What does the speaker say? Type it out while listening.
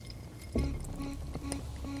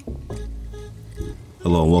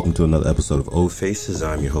Hello and welcome to another episode of Old Faces.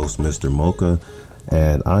 I'm your host, Mr. Mocha,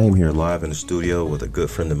 and I am here live in the studio with a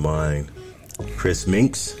good friend of mine, Chris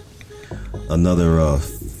Minx, another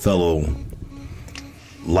fellow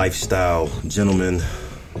lifestyle gentleman,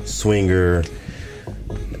 swinger,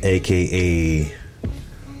 aka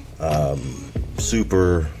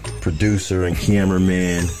super producer and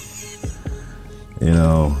cameraman. You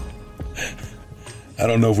know, I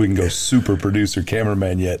don't know if we can go super producer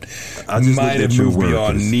cameraman yet. I just might have moved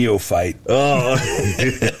beyond neophyte to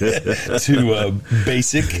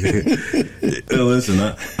basic. Listen,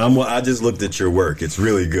 I just looked at your work. It's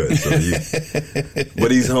really good. So but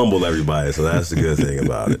he's humble, everybody. So that's the good thing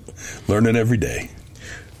about it. Learning every day.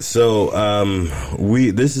 So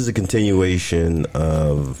this is a continuation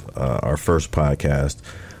of our first podcast.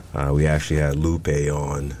 We actually had Lupe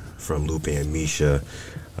on from Lupe and Misha.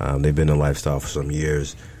 They've been in lifestyle for some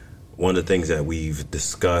years. One of the things that we've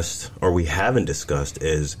discussed, or we haven't discussed,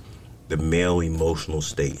 is the male emotional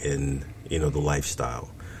state in, the lifestyle.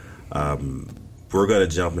 We're going to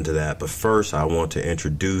jump into that, but first I want to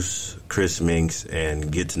introduce Chris Minx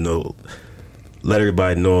and let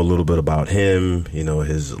everybody know a little bit about him,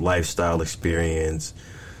 his lifestyle experience.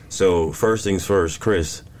 So first things first,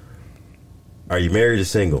 Chris, are you married or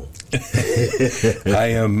single?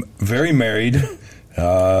 I am very married.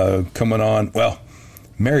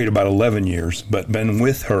 Married about 11 years, but been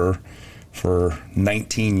with her for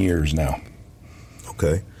 19 years now.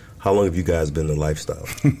 Okay. How long have you guys been in lifestyle?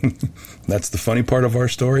 That's the funny part of our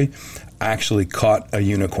story. I actually caught a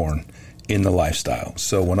unicorn in the lifestyle.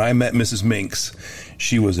 So when I met Mrs. Minx,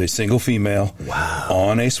 she was a single female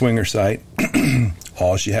on a swinger site.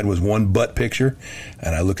 All she had was one butt picture,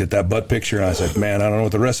 and I looked at that butt picture and I said, man, I don't know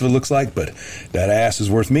what the rest of it looks like, but that ass is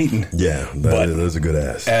worth meeting. Yeah, that is a good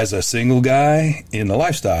ass. As a single guy in the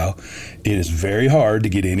lifestyle, it is very hard to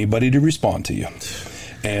get anybody to respond to you.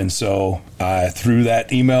 And so I threw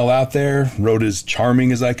that email out there, wrote as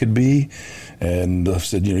charming as I could be, and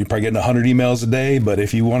said, you're probably getting 100 emails a day, but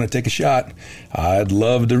if you want to take a shot, I'd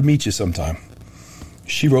love to meet you sometime.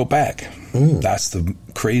 She wrote back. That's the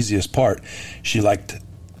craziest part. She liked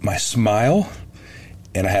my smile,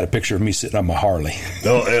 and I had a picture of me sitting on my Harley.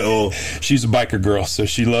 She's a biker girl, so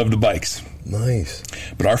she loved the bikes. Nice.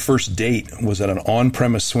 But our first date was at an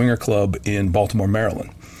on-premise swinger club in Baltimore,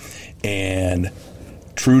 Maryland. And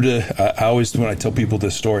I always, when I tell people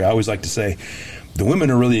this story, I always like to say, the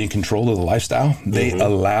women are really in control of the lifestyle. They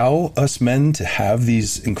allow us men to have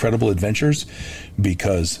these incredible adventures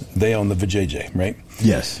because they own the vajayjay, right?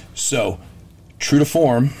 Yes. So, true to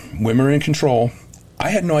form, women are in control. I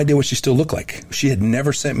had no idea what she still looked like. She had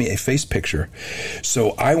never sent me a face picture.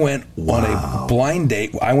 So I went on a blind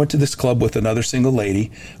date. I went to this club with another single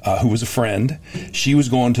lady who was a friend. She was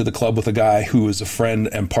going to the club with a guy who was a friend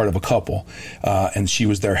and part of a couple. And she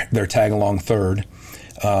was their tag-along third.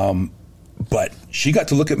 But she got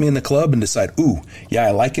to look at me in the club and decide, I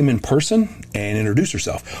like him in person, and introduce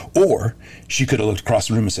herself. Or she could have looked across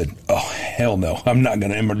the room and said, oh, hell no, I'm not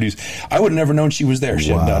going to introduce. I would have never known she was there. She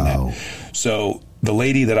hadn't done that. So the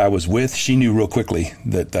lady that I was with, she knew real quickly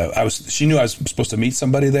that she knew I was supposed to meet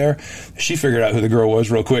somebody there. She figured out who the girl was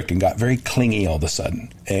real quick and got very clingy all of a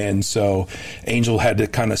sudden. And so Angel had to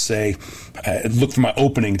kind of say, look for my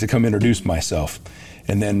opening to come introduce myself.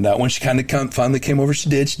 And then when she finally came over, she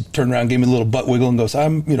turned around, gave me a little butt wiggle and goes,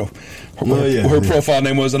 her profile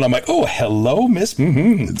name was, and I'm like, oh, hello, miss.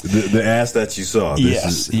 Mm-hmm. The ass that you saw.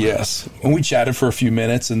 Yes. And we chatted for a few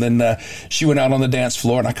minutes, and then she went out on the dance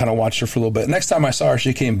floor, and I kind of watched her for a little bit. Next time I saw her,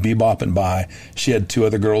 she came bebopping by. She had two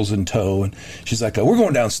other girls in tow, and she's like, we're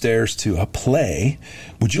going downstairs to a play.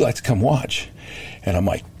 Would you like to come watch? And I'm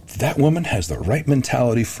like, that woman has the right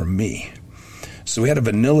mentality for me. So we had a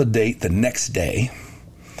vanilla date the next day.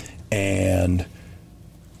 And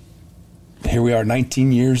here we are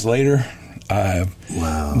 19 years later. I've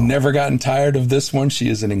never gotten tired of this one. She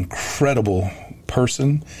is an incredible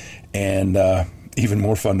person and even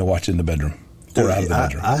more fun to watch in the bedroom or out of the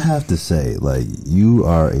bedroom. I have to say, you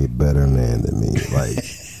are a better man than me.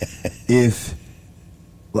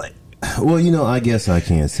 I guess I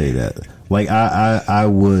can't say that. I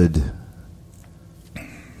would...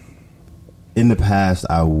 In the past,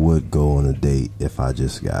 I would go on a date if I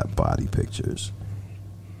just got body pictures.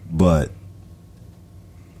 But,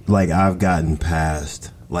 I've gotten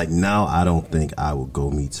past... now I don't think I would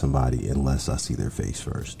go meet somebody unless I see their face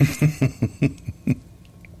first.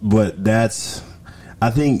 But that's...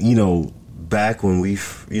 I think, back when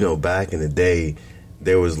back in the day,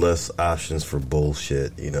 there was less options for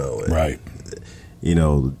bullshit, Right.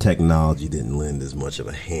 Technology didn't lend as much of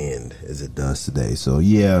a hand as it does today. So,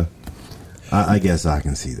 yeah... I guess I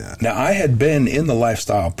can see that. Now, I had been in the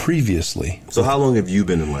lifestyle previously. So how long have you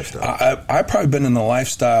been in lifestyle? I've probably been in the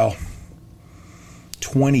lifestyle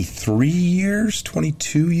 23 years,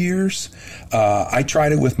 22 years. I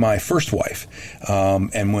tried it with my first wife.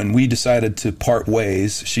 And when we decided to part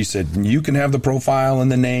ways, she said, you can have the profile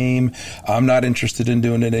and the name. I'm not interested in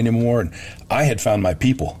doing it anymore. And I had found my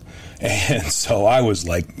people. And so I was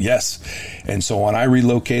like, yes. And so when I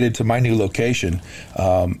relocated to my new location,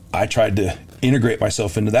 I tried to integrate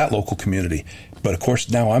myself into that local community. But of course,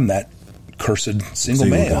 now I'm that cursed single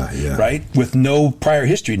male, guy, yeah. right? With no prior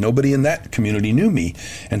history. Nobody in that community knew me.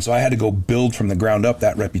 And so I had to go build from the ground up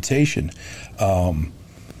that reputation.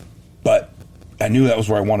 But I knew that was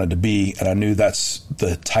where I wanted to be. And I knew that's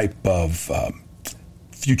the type of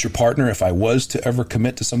future partner, if I was to ever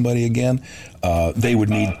commit to somebody again, they would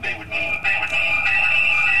need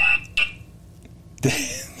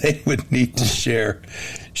to share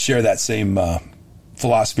that same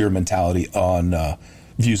philosophy or mentality on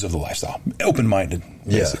views of the lifestyle. Open-minded,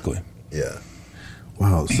 basically. Yeah.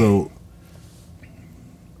 Wow. So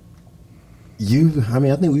I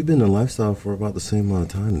think we've been in lifestyle for about the same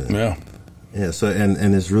amount of time now. Yeah. Yeah. So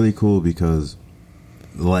and it's really cool because,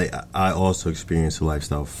 like, I also experienced the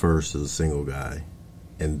lifestyle first as a single guy,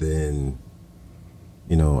 and then,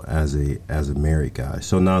 as a married guy.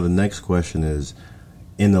 So now the next question is,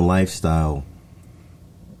 in the lifestyle,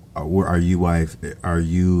 are you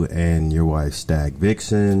and your wife stag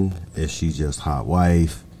vixen? Is she just hot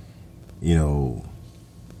wife?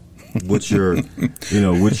 What's your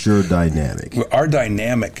dynamic? Our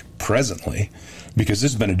dynamic presently, because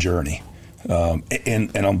this has been a journey,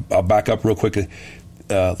 and I'll back up real quick.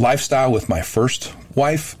 Lifestyle with my first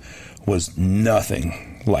wife was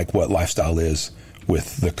nothing like what lifestyle is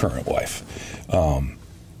with the current wife.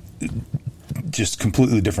 Just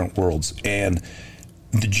completely different worlds. And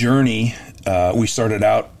the journey, we started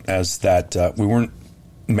out as that we weren't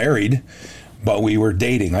married, but we were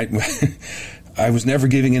dating. I was never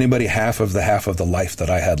giving anybody half of the life that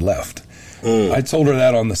I had left. I told her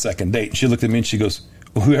that on the second date. She looked at me and she goes,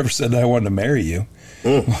 well, whoever said that I wanted to marry you?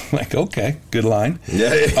 Like, okay, good line.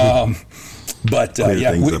 Yeah. But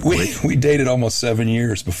we dated almost 7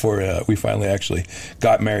 years before we finally actually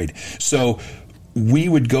got married. So we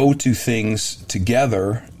would go to things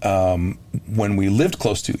together when we lived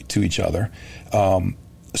close to each other,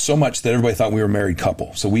 so much that everybody thought we were a married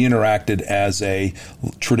couple. So we interacted as a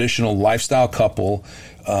traditional lifestyle couple.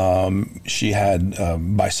 She had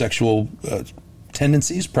bisexual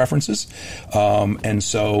tendencies, preferences. And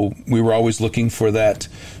so we were always looking for that,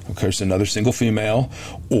 of course, another single female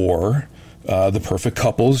or the perfect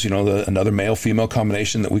couples, another male-female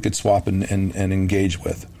combination that we could swap and engage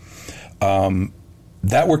with.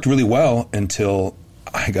 That worked really well until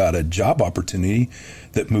I got a job opportunity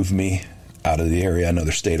that moved me out of the area,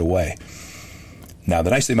 another state away. Now, the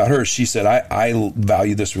nice thing about her is she said, I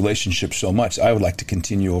value this relationship so much, I would like to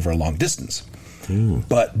continue over a long distance.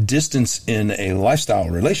 But distance in a lifestyle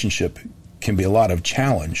relationship can be a lot of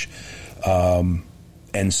challenge.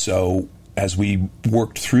 And so as we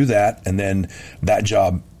worked through that, and then that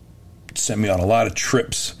job sent me on a lot of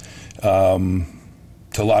trips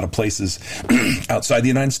to a lot of places outside the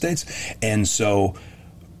United States. And so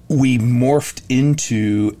we morphed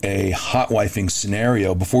into a hot wifing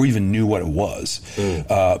scenario before we even knew what it was,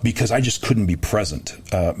 because I just couldn't be present.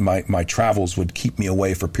 My travels would keep me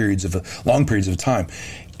away for long periods of time.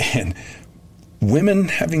 And women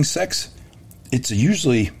having sex, it's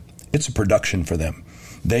a production for them.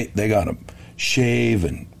 They got to shave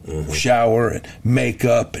and shower and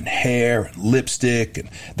makeup and hair and lipstick, and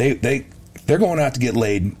they're going out to get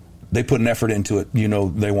laid. They put an effort into it.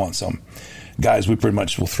 They want some. Guys, we pretty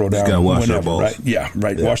much will throw down whenever, right? Yeah,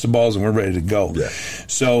 right. Yeah. Wash the balls and we're ready to go. Yeah.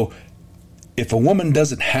 So if a woman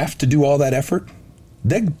doesn't have to do all that effort,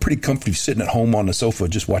 they're pretty comfortable sitting at home on the sofa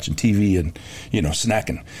just watching TV and,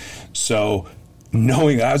 snacking. So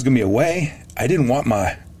knowing I was going to be away, I didn't want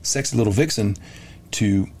my sexy little vixen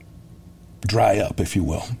to dry up, if you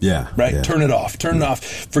will. Yeah. Right? Yeah. Turn it off.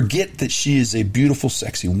 Forget that she is a beautiful,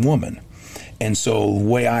 sexy woman. And so the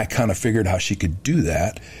way I kind of figured how she could do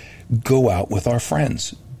that, go out with our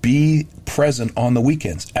friends. Be present on the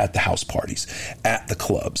weekends at the house parties, at the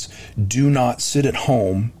clubs. Do not sit at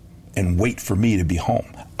home and wait for me to be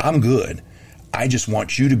home. I'm good. I just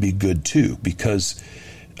want you to be good too, because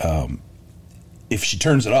if she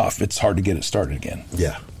turns it off, it's hard to get it started again.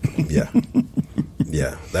 Yeah.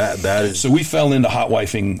 Yeah. That is. So we fell into hot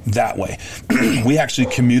wifing that way. We actually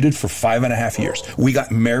commuted for 5.5 years. We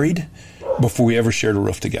got married before we ever shared a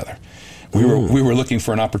roof together. We were looking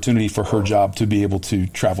for an opportunity for her job to be able to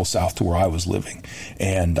travel south to where I was living,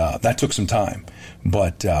 and that took some time.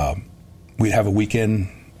 But we'd have a weekend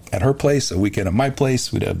at her place, a weekend at my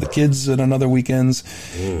place. We'd have the kids at another weekends,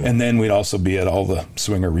 and then we'd also be at all the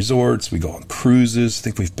swinger resorts. We go on cruises. I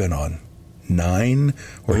think we've been on 9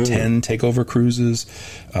 or 10 takeover cruises.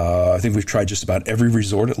 I think we've tried just about every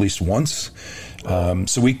resort at least once.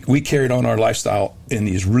 So we carried on our lifestyle in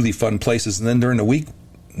these really fun places, and then during the week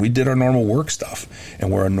we did our normal work stuff, and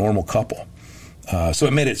we're a normal couple. So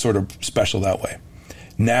it made it sort of special that way.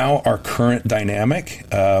 Now our current dynamic,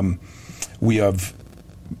 we have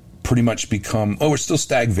pretty much become, we're still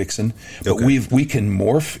stag vixen, but we can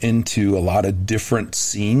morph into a lot of different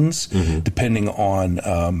scenes depending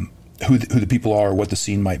on who the people are, or what the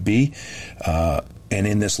scene might be. And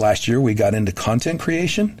in this last year, we got into content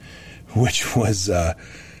creation, which was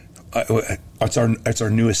it's our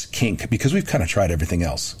newest kink, because we've kind of tried everything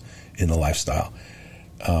else in the lifestyle,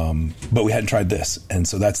 but we hadn't tried this, and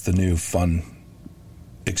so that's the new fun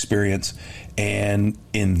experience. And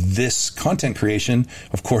in this content creation,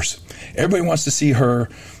 of course, everybody wants to see her.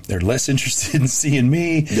 They're less interested in seeing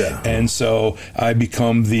me, and so I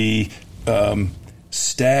become the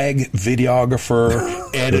stag videographer,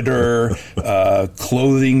 editor,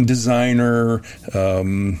 clothing designer,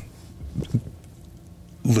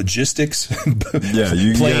 logistics,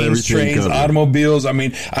 planes, trains, automobiles. I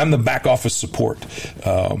mean, I'm the back office support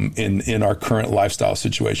in our current lifestyle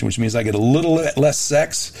situation, which means I get a little less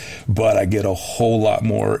sex, but I get a whole lot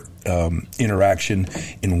more interaction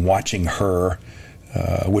in watching her,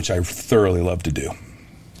 which I thoroughly love to do.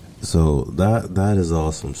 So that is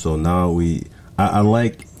awesome. So now I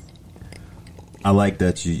like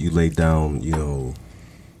that you laid down,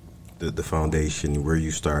 the foundation, where you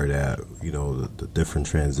start at, the different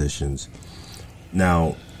transitions.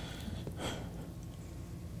 Now,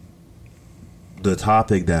 the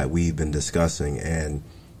topic that we've been discussing, and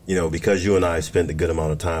because you and I spent a good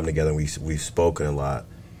amount of time together, and we've spoken a lot.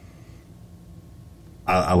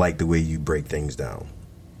 I like the way you break things down.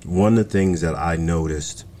 One of the things that I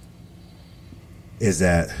noticed is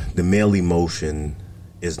that the male emotion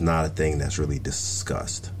is not a thing that's really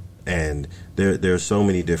discussed. And there are so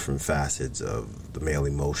many different facets of the male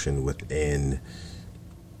emotion within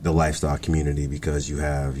the lifestyle community, because you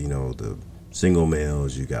have, the single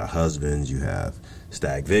males, you got husbands, you have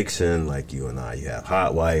stag vixen, like you and I, you have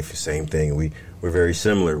hot wife, same thing. We're very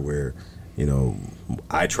similar, where,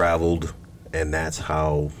 I traveled, and that's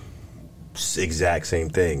how, exact same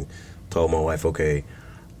thing. Told my wife, okay,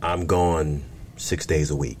 I'm gone 6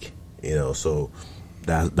 days a week, so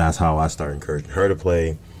that's how I start encouraging her to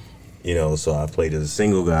play. So I played as a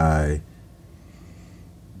single guy.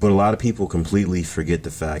 But a lot of people completely forget the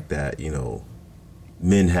fact that,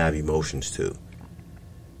 men have emotions too.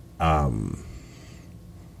 The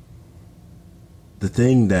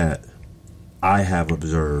thing that I have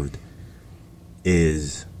observed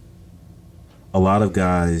is a lot of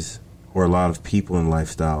guys, or a lot of people in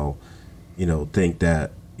lifestyle, think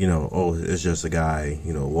that, it's just a guy,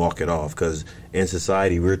 walk it off. Because in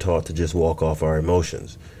society, we're taught to just walk off our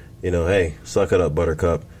emotions. Hey, suck it up,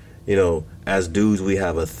 buttercup. As dudes, we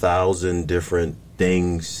have 1,000 different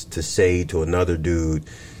things to say to another dude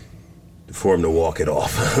for him to walk it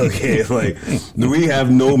off. Okay, like, we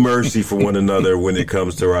have no mercy for one another when it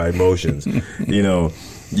comes to our emotions. The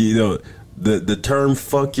term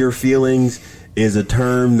 "fuck your feelings" is a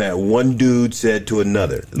term that one dude said to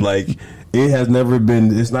another. Like, it has never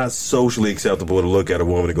been, it's not socially acceptable to look at a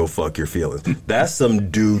woman and go, fuck your feelings. That's some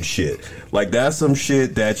dude shit. Like, that's some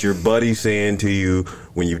shit that your buddy's saying to you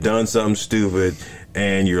when you've done something stupid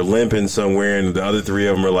and you're limping somewhere, and the other 3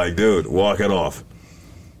 of them are like, dude, walk it off.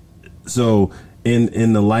 So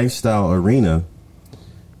in the lifestyle arena,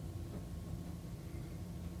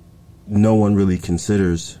 no one really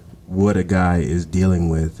considers what a guy is dealing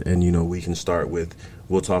with. And, we can start with,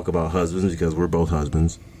 we'll talk about husbands, because we're both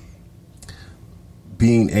husbands.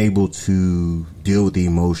 Being able to deal with the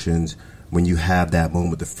emotions when you have that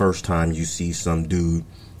moment the first time you see some dude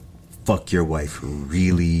fuck your wife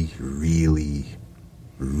really, really,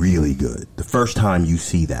 really good. The first time you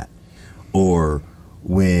see that. Or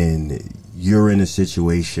when you're in a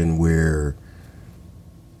situation where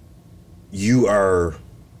you are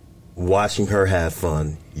watching her have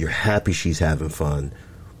fun, you're happy she's having fun,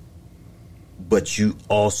 but you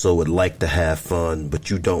also would like to have fun, but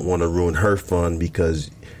you don't want to ruin her fun, because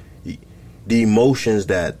the emotions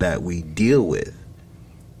that we deal with,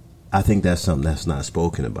 I think that's something that's not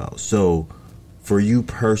spoken about. So for you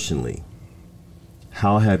personally,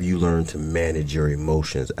 how have you learned to manage your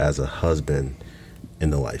emotions as a husband in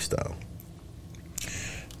the lifestyle?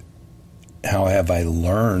 how have I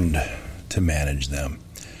learned to manage them?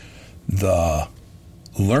 The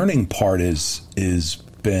learning part is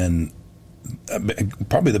been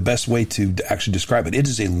probably the best way to actually describe it. It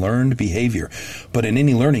is a learned behavior, but in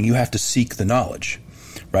any learning, you have to seek the knowledge,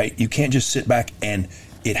 right? You can't just sit back and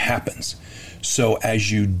it happens. So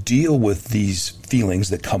as you deal with these feelings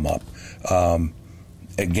that come up,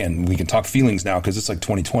 again, we can talk feelings now because it's like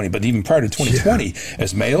 2020, but even prior to 2020,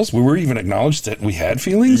 as males, we were even acknowledged that we had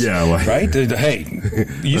feelings, right? Hey,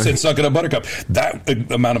 you said suck it up, buttercup.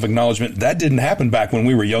 That amount of acknowledgement, that didn't happen back when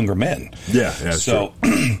we were younger men. Yeah, that's so,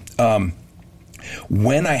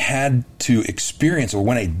 when I had to experience, or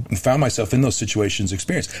when I found myself in those situations,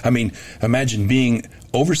 imagine being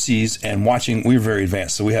overseas and watching. We were very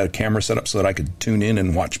advanced, so we had a camera set up so that I could tune in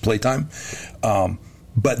and watch playtime.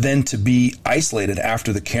 But then to be isolated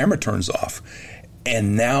after the camera turns off,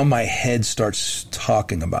 and now my head starts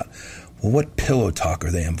talking about, well, what pillow talk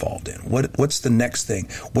are they involved in? What's the next thing?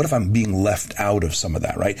 What if I'm being left out of some of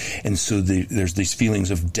that, right? And so there's these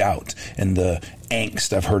feelings of doubt and the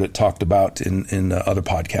angst. I've heard it talked about in other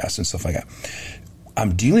podcasts and stuff like that.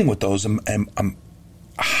 I'm dealing with those, and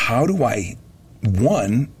how do I,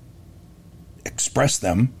 one, express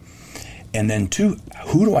them, and then two,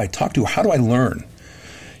 who do I talk to? How do I learn?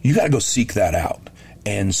 You got to go seek that out.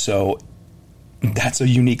 And so that's a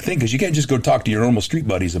unique thing, because you can't just go talk to your normal street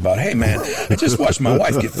buddies about, hey, man, I just watched my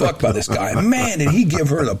wife get fucked by this guy. Man, did he give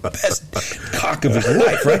her the best cock of his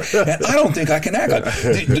life, right? And I don't think I can act like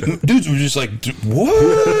it. Dudes were just like,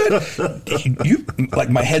 what? You, like,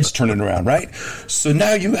 my head's turning around, right? So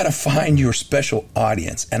now you got to find your special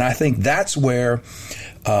audience. And I think that's where,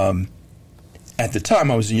 at the time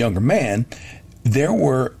I was a younger man, there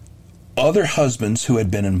were other husbands who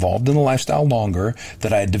had been involved in the lifestyle longer,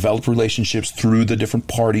 that I had developed relationships through the different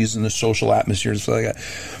parties and the social atmosphere and stuff like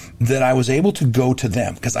that I was able to go to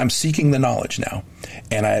them, because I'm seeking the knowledge now.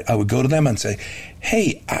 And I would go to them and say,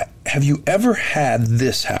 hey, have you ever had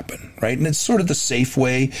this happen, right? And it's sort of the safe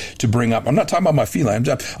way to bring up, I'm not talking about my feelings,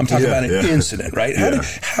 I'm talking about an incident, right?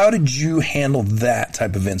 How did you handle that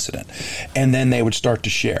type of incident? And then they would start to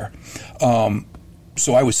share.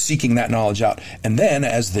 So I was seeking that knowledge out. And then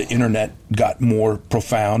as the internet got more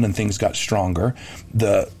profound and things got stronger,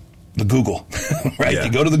 the Google, right? Yeah.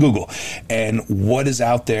 You go to the Google, and what is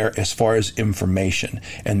out there as far as information.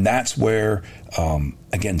 And that's where,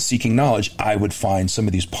 again, seeking knowledge, I would find some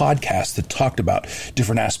of these podcasts that talked about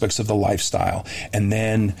different aspects of the lifestyle. And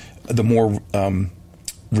then the more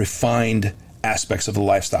refined aspects of the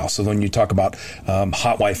lifestyle. So when you talk about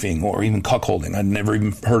hot wifing or even cuckolding, I'd never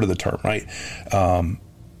even heard of the term, right?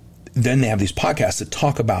 Then they have these podcasts that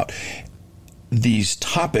talk about these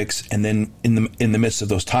topics, and then in the midst of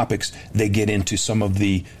those topics, they get into some of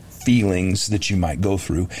the feelings that you might go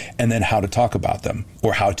through, and then how to talk about them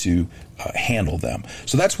or how to handle them.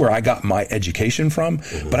 So that's where I got my education from,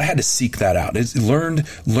 but I had to seek that out. It's learned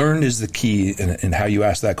is the key in how you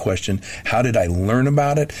ask that question. How did I learn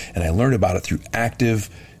about it? And I learned about it through active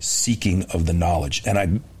seeking of the knowledge. And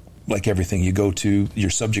I, like everything, you go to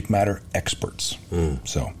your subject matter experts.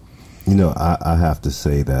 So, you know, I have to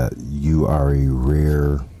say that you are a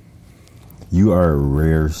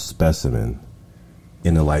rare specimen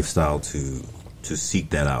in the lifestyle to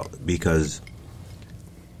seek that out, because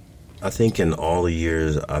I think in all the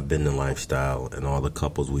years I've been in lifestyle and all the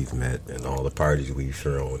couples we've met and all the parties we've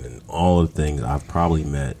thrown and all the things, I've probably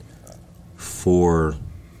met 4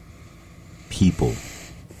 people.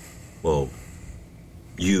 Well,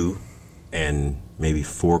 you and maybe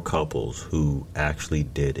 4 couples who actually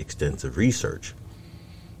did extensive research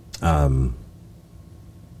into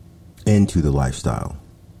the lifestyle.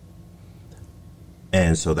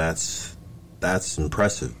 And so that's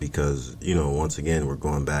impressive, because, you know, once again, we're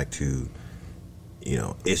going back to, you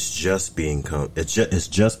know, it's just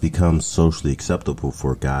become socially acceptable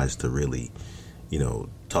for guys to really, you know,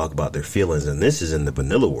 talk about their feelings. And this is in the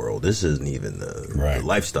vanilla world. This isn't even the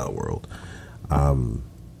lifestyle world.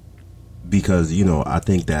 Because, you know, I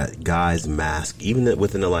think that guys mask, even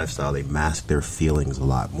within the lifestyle, they mask their feelings a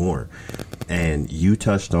lot more. And you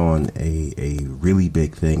touched on a really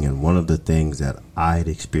big thing, and one of the things that I'd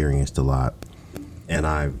experienced a lot, and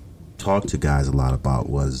I've talked to guys a lot about,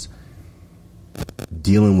 was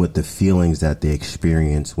dealing with the feelings that they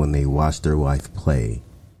experience when they watch their wife play,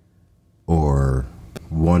 or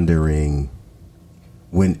wondering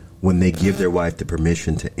when they give their wife the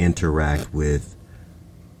permission to interact with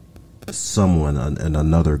someone,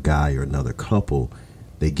 another guy or another couple.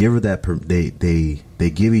 They give her that they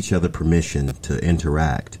give each other permission to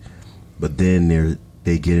interact, but then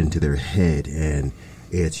they get into their head, and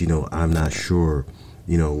it's, you know, I'm not sure,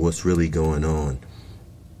 you know, what's really going on.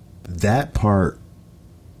 that part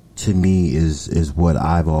to me is what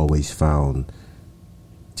I've always found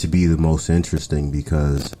to be the most interesting,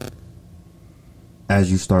 because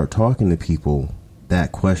as you start talking to people,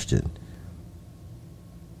 that question,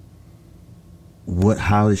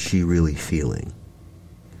 how is she really feeling?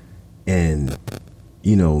 And,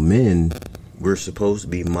 you know, men, we're supposed to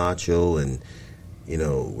be macho, and, you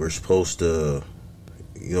know, we're supposed to,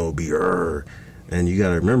 you know, be and you got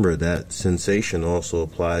to remember that sensation also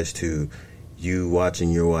applies to you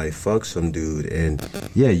watching your wife fuck some dude. And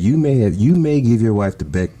yeah, you may give your wife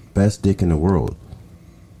the best dick in the world,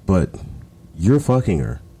 but you're fucking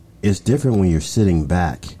her. It's different when you're sitting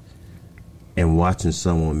back and watching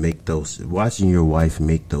watching your wife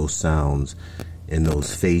make those sounds and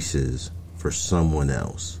those faces for someone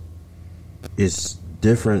else. It's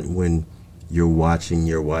different when you're watching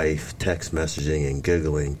your wife text messaging and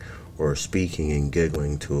giggling, or speaking and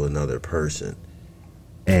giggling to another person.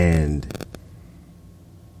 And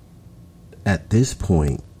at this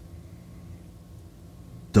point,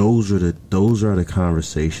 those are the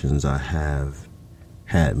conversations I have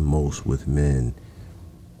had most with men.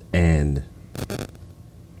 And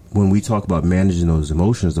when we talk about managing those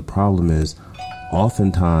emotions, the problem is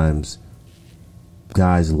oftentimes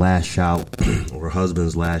guys lash out or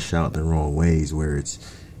husbands lash out in the wrong ways, where it's,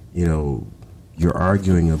 you know, you're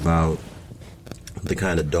arguing about the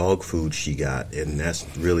kind of dog food she got, and that's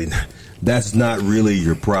not really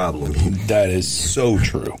your problem. That is so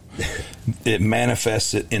true. It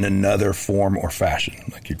manifests it in another form or fashion,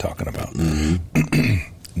 like you're talking about.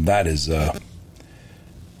 Mm-hmm. That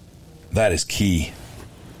is key.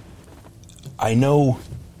 I know.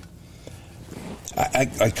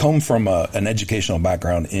 I come from an educational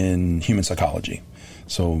background in human psychology,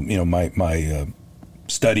 so you know my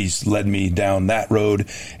studies led me down that road,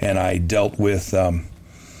 and I dealt with. I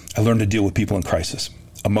learned to deal with people in crisis.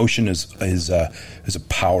 Emotion is a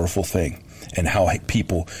powerful thing, and how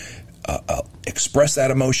people express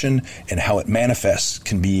that emotion and how it manifests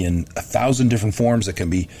can be in 1,000 different forms that can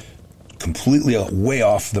be completely way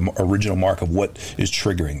off the original mark of what is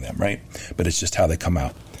triggering them, right? But it's just how they come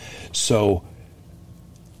out. So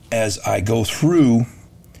as I go through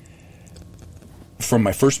from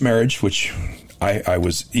my first marriage, which I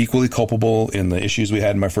was equally culpable in the issues we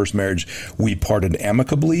had in my first marriage. We parted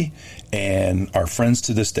amicably and are friends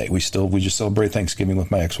to this day. We just celebrate Thanksgiving with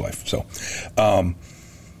my ex-wife. So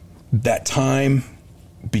that time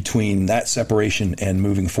between that separation and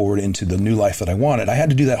moving forward into the new life that I wanted, I had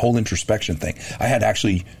to do that whole introspection thing. I had to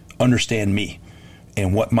actually understand me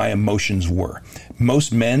and what my emotions were.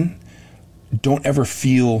 Most men don't ever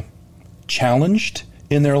feel challenged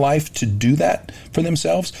in their life to do that for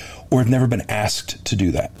themselves, or have never been asked to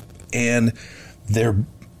do that. And they're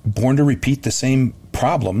born to repeat the same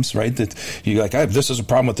problems, right? That you're like, this is a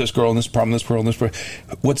problem with this girl, and this problem, this girl, and this problem.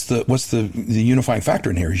 What's the unifying factor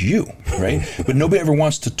in here is you, right? But nobody ever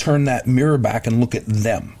wants to turn that mirror back and look at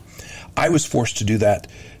them. I was forced to do that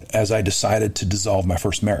as I decided to dissolve my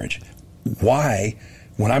first marriage. Why,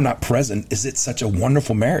 when I'm not present, is it such a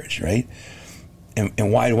wonderful marriage, right?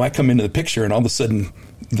 And why do I come into the picture and all of a sudden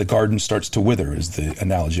the garden starts to wither, is the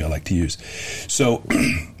analogy I like to use. So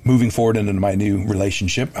moving forward into my new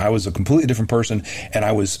relationship, I was a completely different person, and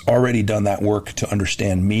I was already done that work to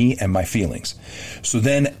understand me and my feelings. So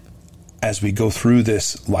then as we go through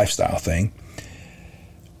this lifestyle thing,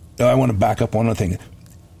 I want to back up one other thing.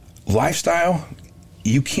 Lifestyle,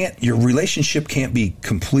 your relationship can't be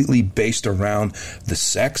completely based around the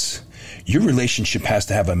sex. Your relationship has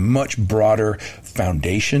to have a much broader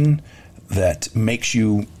foundation that makes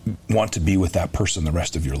you want to be with that person the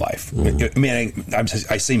rest of your life. Mm-hmm. I mean,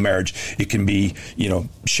 I say marriage. It can be,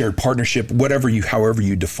 shared partnership, however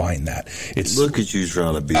you define that. Look at you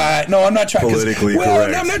trying to be. No, I'm not trying politically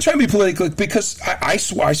correct. I'm not trying to be politically, because I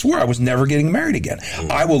swore I was never getting married again.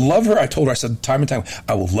 Mm-hmm. I will love her. I told her, I said time and time,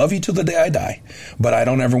 I will love you till the day I die, but I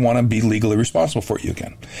don't ever want to be legally responsible for you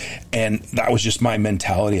again. And that was just my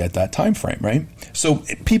mentality at that time frame, right? So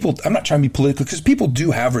I'm not trying to be political, because people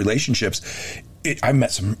do have relationships. I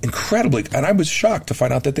met some incredibly, and I was shocked to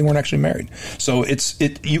find out that they weren't actually married. So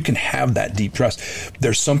you can have that deep trust.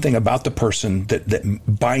 There's something about the person that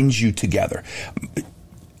binds you together.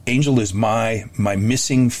 Angel is my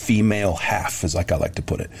missing female half, as like I like to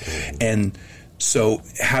put it. And so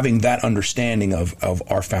having that understanding of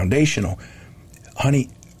our foundational, honey,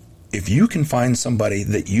 if you can find somebody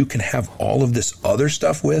that you can have all of this other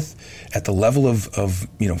stuff with at the level of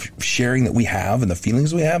sharing that we have and the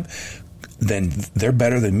feelings we have, then they're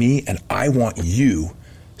better than me, and I want you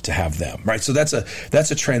to have them, right? So that's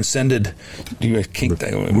a transcended kink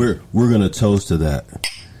thing. We're going to toast to that,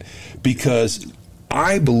 because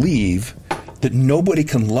I believe that nobody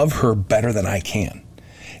can love her better than I can.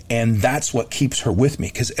 And that's what keeps her with me,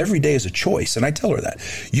 because every day is a choice. And I tell her that.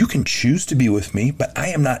 You can choose to be with me, but I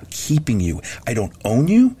am not keeping you. I don't own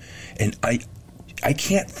you, and I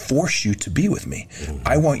can't force you to be with me.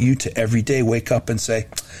 I want you to every day wake up and say,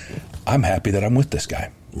 I'm happy that I'm with this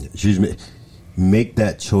guy. Make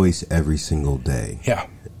that choice every single day. Yeah.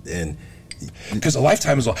 And because a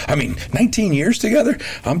lifetime is, 19 years together,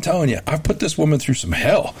 I'm telling you, I've put this woman through some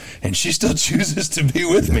hell, and she still chooses to be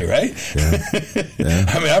with me, right? Yeah.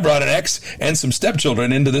 I mean, I brought an ex and some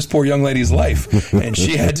stepchildren into this poor young lady's life, and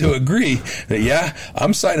she had to agree that,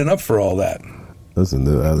 I'm signing up for all that. Listen,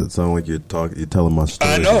 it sounds like you're telling my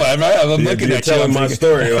story. I know. I'm looking at you. You're telling my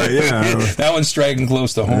story. Like, that one's striking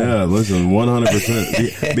close to home. Yeah, listen,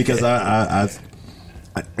 100%. Because I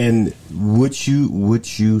and what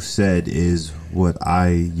you said is what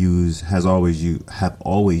have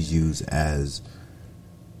always used as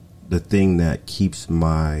the thing that keeps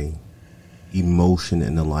my emotion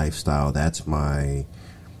in the lifestyle. That's my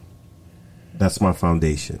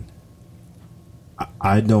foundation.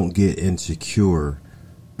 I don't get insecure.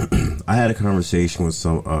 I had a conversation with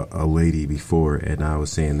a lady before, and I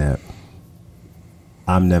was saying that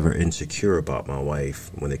I'm never insecure about my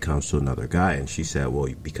wife when it comes to another guy. And she said, well,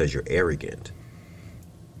 because you're arrogant.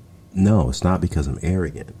 No, it's not because I'm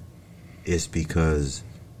arrogant. It's because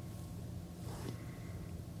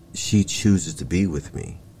she chooses to be with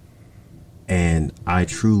me. And I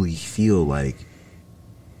truly feel like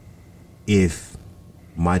if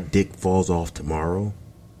my dick falls off tomorrow,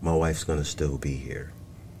 my wife's going to still be here.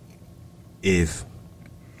 If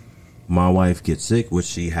my wife gets sick, which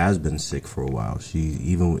she has been sick for a while, she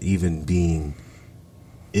even being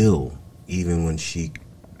ill, even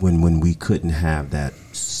when we couldn't have that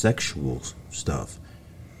sexual stuff,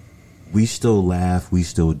 we still laugh, we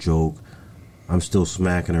still joke. I'm still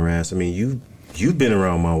smacking her ass. I mean, you've been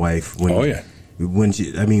around my wife when we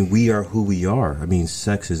are who we are. I mean,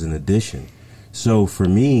 sex is an addition. So for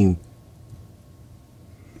me,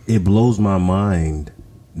 it blows my mind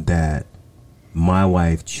that my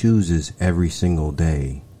wife chooses every single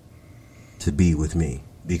day to be with me,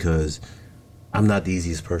 because I'm not the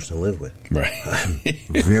easiest person to live with. Right. I'm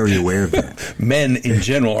very aware of that. Men in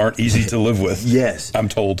general aren't easy to live with. Yes. I'm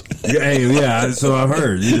told. Yeah, so I've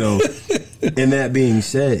heard, And that being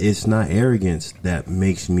said, it's not arrogance that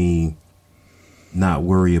makes me not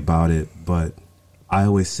worry about it, but I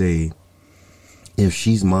always say, if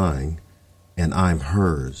she's mine and I'm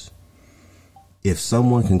hers, if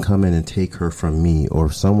someone can come in and take her from me, or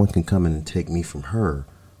if someone can come in and take me from her,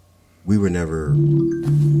 we never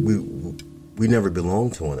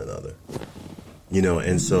belonged to one another.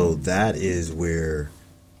 And so that is where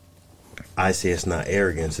I say it's not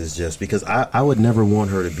arrogance. It's just because I would never want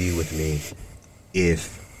her to be with me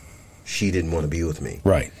if she didn't want to be with me.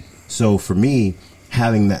 Right. So for me,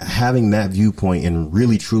 having that viewpoint and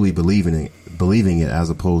really truly believing it, as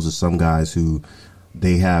opposed to some guys who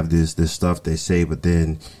they have this stuff they say, but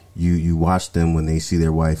then you watch them when they see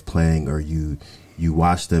their wife playing, or you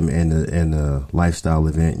watch them in a lifestyle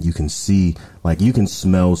event, you can see, like, you can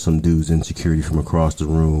smell some dude's insecurity from across the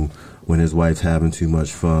room when his wife's having too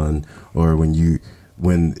much fun, or when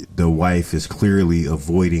the wife is clearly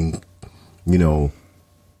avoiding,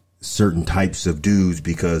 certain types of dudes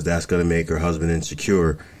because that's going to make her husband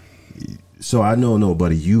insecure. So I know, no,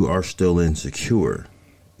 buddy, you are still insecure.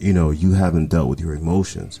 You haven't dealt with your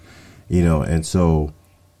emotions, and so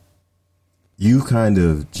you kind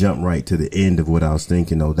of jump right to the end of what I was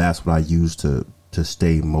thinking. That's what I use to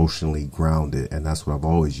stay emotionally grounded, and that's what I've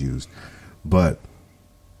always used. But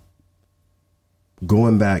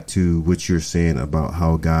going back to what you're saying about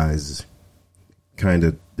how guys kind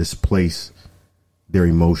of displace their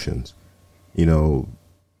emotions, the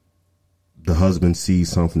husband sees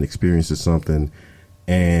something, experiences something,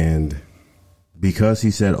 and because he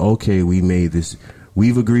said, okay, we've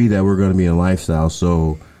agreed that we're going to be in a lifestyle.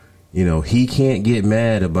 So, he can't get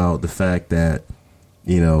mad about the fact that,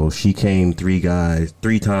 she came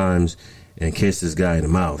 3 times and kissed this guy in the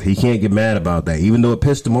mouth. He can't get mad about that, even though it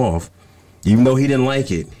pissed him off, even though he didn't like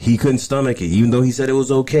it. He couldn't stomach it, even though he said it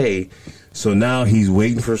was okay. So now he's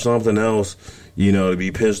waiting for something else, to be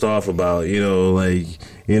pissed off about, who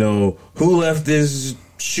left this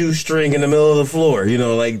shoestring in the middle of the floor,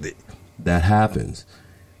 that happens.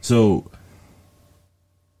 So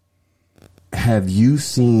have you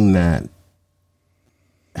seen that?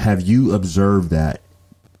 Have you observed that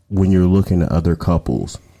when you're looking at other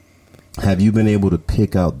couples? Have you been able to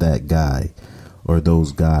pick out that guy or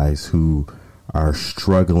those guys who are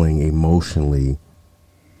struggling emotionally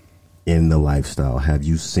in the lifestyle? Have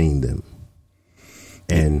you seen them?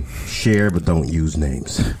 and share, but don't use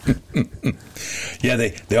names. Yeah,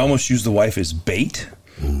 they almost use the wife as bait,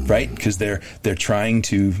 right? Because they're trying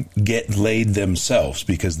to get laid themselves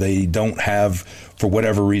because they don't have, for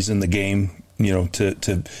whatever reason, the game,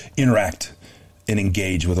 to interact and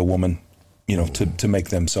engage with a woman, to make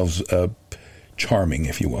themselves charming,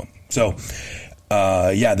 if you will. So,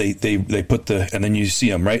 they put and then you see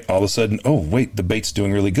them, right? All of a sudden, oh wait, the bait's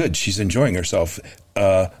doing really good. She's enjoying herself.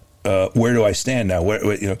 Where do I stand now?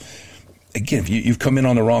 Again, if you've come in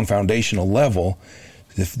on the wrong foundational level,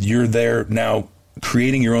 if you're there now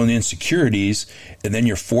creating your own insecurities, and then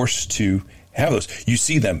you're forced to have those, you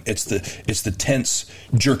see them. It's the tense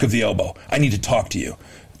jerk of the elbow. I need to talk to you.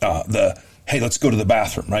 Hey, let's go to the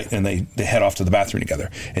bathroom, right? And they head off to the bathroom together,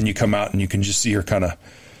 and you come out and you can just see her kind of.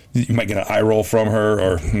 You might get an eye roll from her,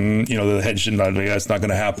 or the head should not. That's not going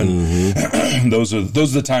to happen. Mm-hmm. Those are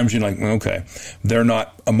the times you're like, okay, they're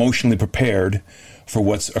not emotionally prepared for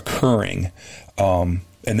what's occurring. And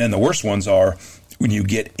then the worst ones are when you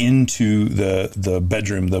get into the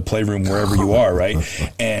bedroom, the playroom, wherever you are, right?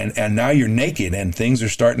 And now you're naked, and things are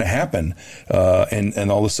starting to happen,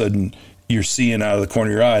 and all of a sudden you're seeing out of the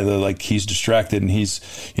corner of your eye like he's distracted, and he's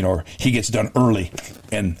or he gets done early,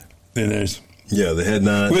 and then there's. Yeah, the head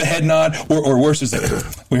nod. With a head nod, or worse is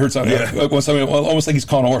we heard something almost like he's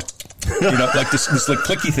calling a horse, like this like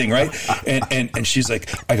clicky thing, right? And she's like,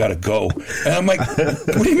 I gotta go, and I'm like,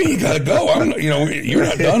 what do you mean you gotta go? You're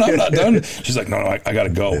not done. I'm not done. She's like, no, I gotta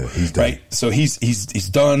go, right? So he's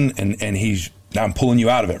done, and now I'm pulling you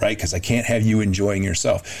out of it, right? Because I can't have you enjoying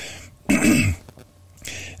yourself. You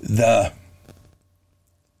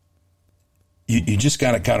just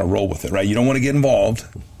gotta kind of roll with it, right? You don't want to get involved.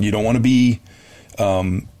 You don't want to be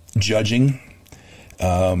judging.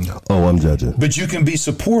 I'm judging. But you can be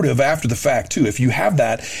supportive after the fact too. If you have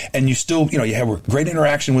that, and you still, you have a great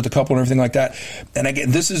interaction with the couple and everything like that. And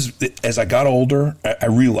again, this is, as I got older, I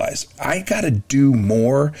realized I got to do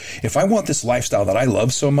more. If I want this lifestyle that I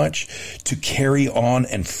love so much to carry on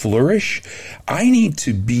and flourish, I need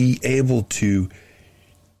to be able to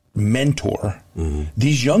mentor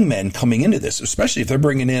these young men coming into this, especially if they're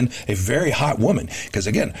bringing in a very hot woman. Because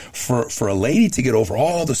again, for a lady to get over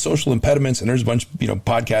all the social impediments, and there's a bunch,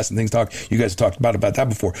 podcasts and things you guys have talked about that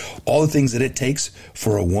before, all the things that it takes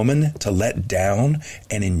for a woman to let down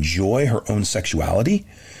and enjoy her own sexuality.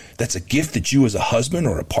 That's a gift that you as a husband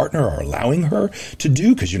or a partner are allowing her to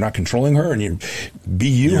do, because you're not controlling her, and you're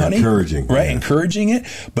honey. Encouraging. Right, yeah. Encouraging it.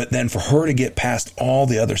 But then for her to get past all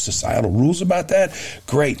the other societal rules about that,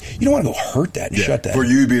 great. You don't want to go hurt that and shut that. For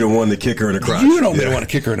you to be the one to kick her in the crotch. You don't want to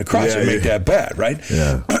kick her in the crotch and make that bad, right?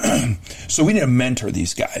 Yeah. So we need to mentor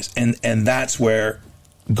these guys. And that's where,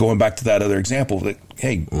 going back to that other example, that,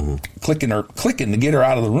 hey, clicking to get her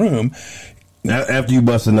out of the room. After you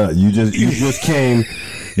bust a nut, you just came,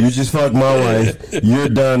 you just fucked my wife, you're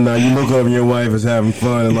done now. You look over, your wife is having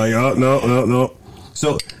fun, and like, oh, no.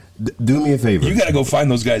 So, do me a favor. You got to go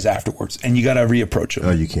find those guys afterwards, and you got to reapproach them.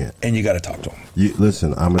 Oh, you can't. And you got to talk to them.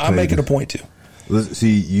 Listen, I'm making a point to. Listen,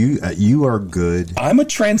 see, you are good. I'm a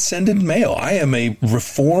transcendent male. I am a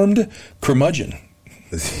reformed curmudgeon.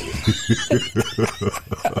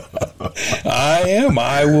 I am.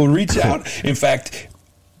 I will reach out. In fact,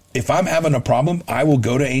 if I'm having a problem, I will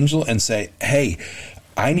go to Angel and say, hey,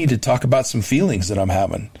 I need to talk about some feelings that I'm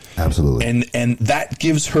having. Absolutely. And that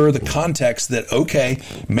gives her the context that, okay,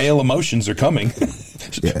 male emotions are coming.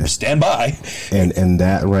 Yeah. Stand by. And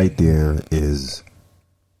that right there is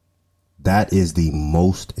the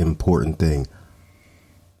most important thing.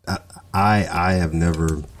 I have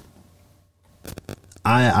never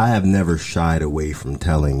shied away from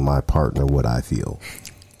telling my partner what I feel.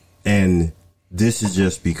 And this is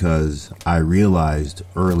just because I realized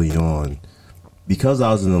early on, because I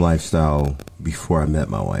was in the lifestyle before I met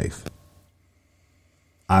my wife,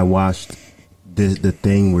 I watched the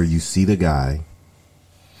thing where you see the guy,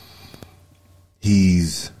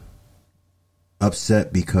 he's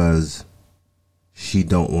upset because she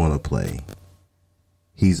don't want to play.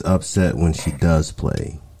 He's upset when she does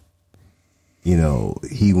play. He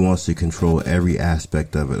wants to control every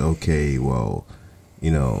aspect of it. Okay, well,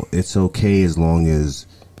 it's okay as long as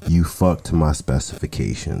you fuck to my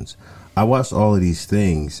specifications. I watched all of these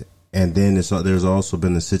things, and then there's also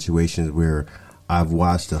been the situations where I've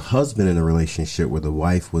watched a husband in a relationship where the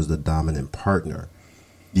wife was the dominant partner,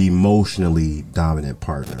 the emotionally dominant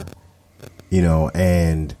partner,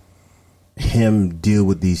 and him deal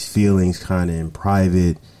with these feelings kind of in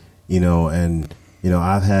private, and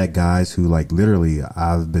I've had guys who, like, literally,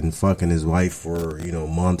 I've been fucking his wife for,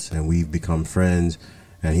 months, and we've become friends.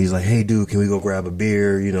 And he's like, hey, dude, can we go grab a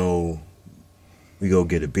beer? we go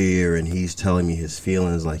get a beer, and he's telling me his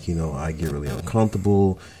feelings, like, I get really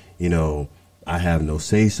uncomfortable, I have no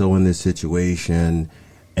say-so in this situation,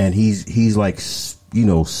 and he's like,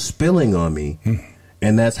 spilling on me,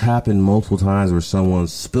 and that's happened multiple times where someone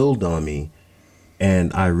spilled on me,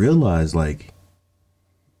 and I realized, like,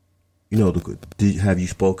 have you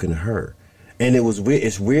spoken to her? And it was weird.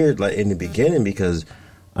 It's weird, like, in the beginning, because,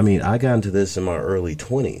 I got into this in my early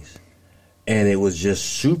 20s. And it was just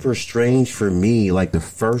super strange for me, like, the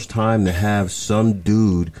first time to have some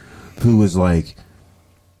dude who was, like,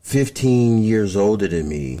 15 years older than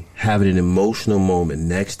me having an emotional moment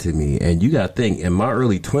next to me. And you got to think, in my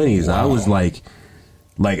early 20s, wow. I was like,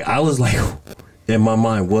 in my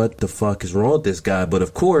mind, what the fuck is wrong with this guy? But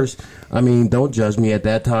of course, don't judge me. At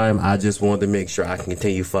that time, I just wanted to make sure I can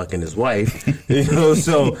continue fucking his wife.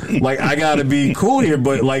 So, like, I gotta be cool here.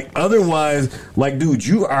 But, like, otherwise, like, dude,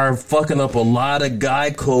 you are fucking up a lot of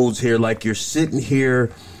guy codes here. Like, you're sitting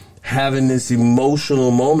here having this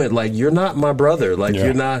emotional moment. Like, you're not my brother. Like,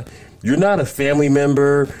 yeah. You're not a family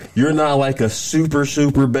member. You're not, like, a super,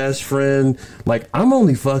 super best friend. Like, I'm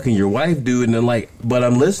only fucking your wife, dude. And then, like, but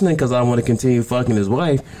I'm listening because I want to continue fucking his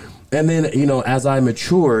wife. And then, as I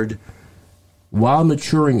matured, while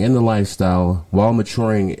maturing in the lifestyle, while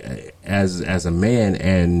maturing as a man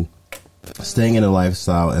and staying in the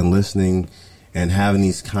lifestyle and listening and having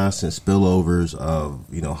these constant spillovers of,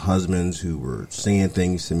 husbands who were saying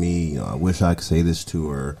things to me, I wish I could say this to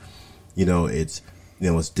her,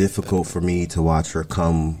 it's difficult for me to watch her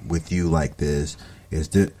come with you like this.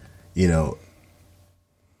 Then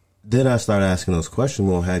I started asking those questions.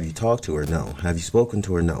 Well, have you talked to her? No. Have you spoken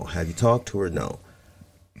to her? No. Have you talked to her? No.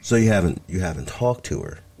 So you haven't talked to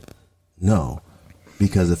her? No.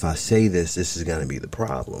 Because if I say this is going to be the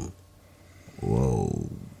problem. Well,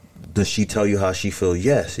 does she tell you how she feels?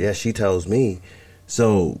 Yes. Yes, she tells me.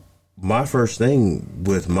 So my first thing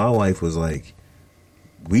with my wife was like,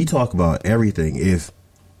 we talk about everything.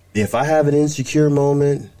 If I have an insecure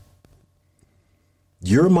moment,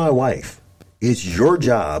 you're my wife. It's your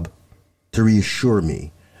job to reassure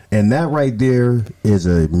me. And that right there is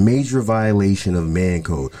a major violation of man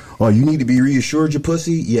code. Oh, you need to be reassured, your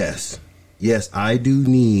pussy? Yes. Yes, I do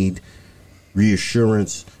need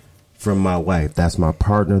reassurance from my wife. That's my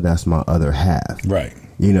partner. That's my other half. Right.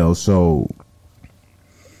 So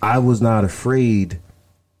I was not afraid.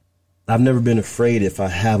 I've never been afraid if I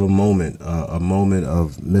have a moment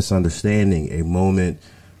of misunderstanding, a moment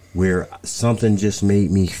where something just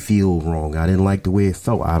made me feel wrong. I didn't like the way it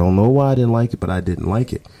felt. I don't know why I didn't like it, but I didn't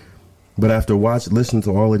like it. But after listening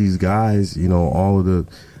to all of these guys, all of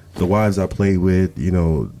the wives I played with,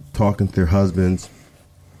 talking to their husbands,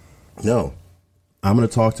 no, I'm going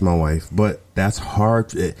to talk to my wife. But that's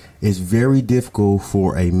hard. It's very difficult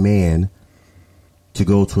for a man to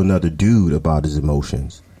go to another dude about his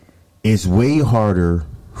emotions. It's way harder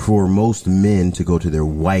for most men to go to their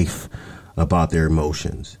wife about their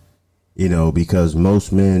emotions, because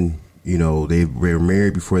most men, they were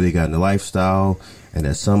married before they got in the lifestyle. And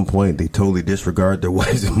at some point they totally disregard their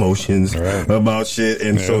wife's emotions about shit.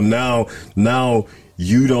 And so now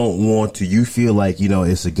you don't want to, you feel like,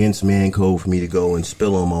 it's against man code for me to go and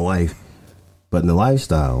spill on my wife. But in the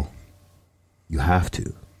lifestyle, you have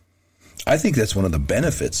to. I think that's one of the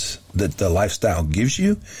benefits that the lifestyle gives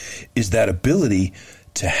you, is that ability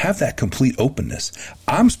to have that complete openness.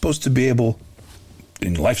 I'm supposed to be able,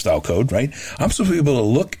 in lifestyle code, right? I'm supposed to be able to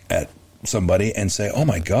look at somebody and say, oh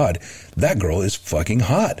my God, that girl is fucking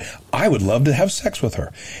hot. I would love to have sex with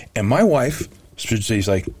her. And my wife should say,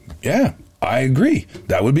 like, yeah, I agree.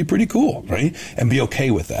 That would be pretty cool, right? And be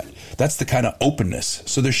okay with that. That's the kind of openness.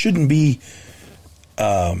 So there shouldn't be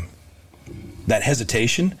that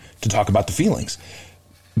hesitation to talk about the feelings.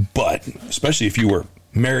 But especially if you were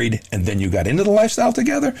married and then you got into the lifestyle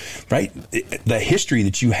together, right? The history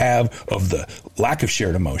that you have of the lack of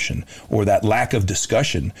shared emotion or that lack of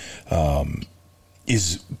discussion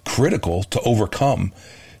is critical to overcome.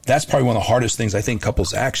 That's probably one of the hardest things I think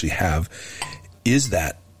couples actually have, is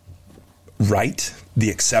that the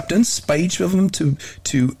acceptance by each of them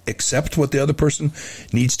to accept what the other person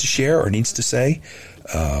needs to share or needs to say,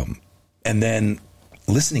 and then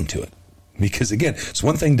listening to it. Because again, it's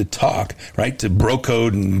one thing to talk, right? To bro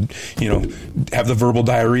code and, have the verbal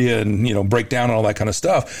diarrhea and, break down and all that kind of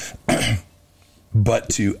stuff. But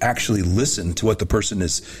to actually listen to what the person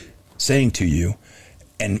is saying to you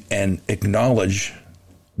and acknowledge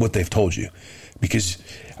what they've told you. Because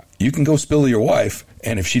you can go spill to your wife,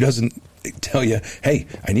 and if she doesn't tell you, hey,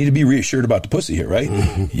 I need to be reassured about the pussy here, right?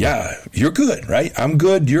 Yeah, you're good, right? I'm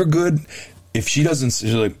good, you're good. If she doesn't,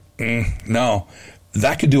 she's like, no.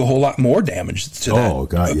 that could do a whole lot more damage to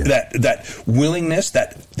that willingness,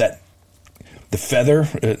 that the feather,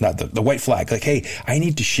 not the white flag. Like, hey, I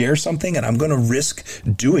need to share something, and I'm going to risk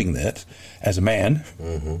doing that as a man.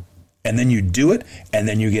 Mm-hmm. And then you do it, and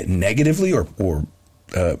then you get negatively or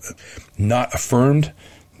not affirmed.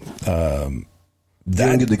 You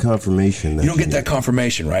don't get the confirmation. You don't get that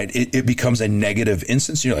confirmation, right? It becomes a negative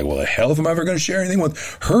instance. You're like, well, the hell if I'm ever going to share anything with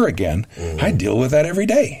her again. Mm-hmm. I deal with that every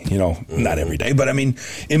day. Not every day, but I mean,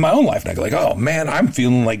 in my own life, and I go like, oh man, I'm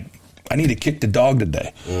feeling like I need to kick the dog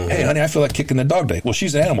today. Mm-hmm. Hey, honey, I feel like kicking the dog today. Well,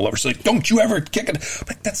 she's an animal lover. She's like, don't you ever kick it. I'm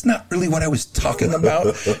like, that's not really what I was talking about,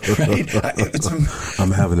 right?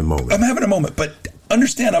 I'm having a moment. But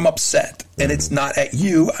understand I'm upset, and it's not at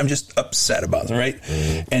you. I'm just upset about it, right?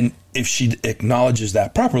 Mm-hmm. And if she acknowledges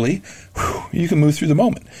that properly, you can move through the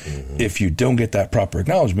moment. Mm-hmm. If you don't get that proper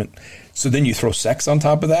acknowledgement, so then you throw sex on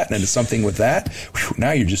top of that, and it's something with that,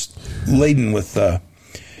 now you're just laden with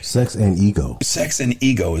sex and ego. Sex and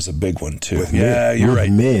ego is a big one too. You're right.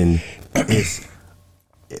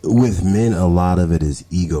 With men, a lot of it is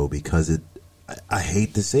ego because I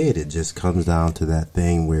hate to say it, it just comes down to that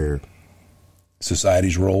thing where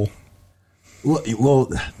society's role. Well,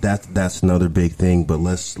 that's another big thing. But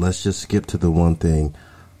let's just skip to the one thing.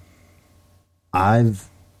 I've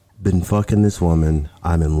been fucking this woman.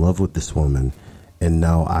 I'm in love with this woman, and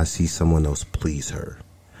now I see someone else please her,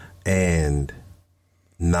 and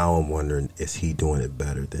now I'm wondering, is he doing it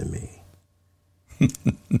better than me?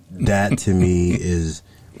 That to me is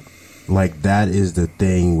like, that is the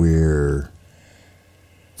thing where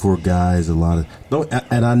for guys, a lot of,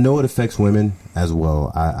 and I know it affects women as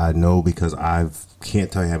well. I know because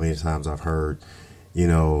can't tell you how many times I've heard,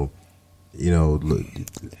 look,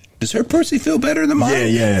 does her pussy feel better than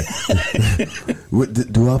mine? Yeah.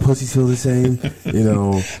 Do our pussies feel the same?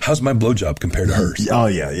 How's my blowjob compared to hers? Oh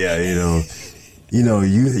yeah.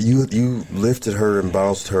 You lifted her and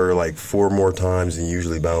bounced her like 4 more times than you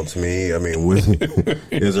usually bounce me. I mean,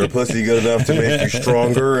 is her pussy good enough to make you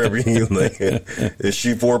stronger? I mean, like, is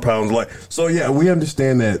she 4 pounds light? So yeah, we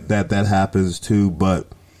understand that happens too, but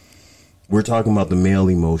we're talking about the male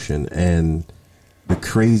emotion and the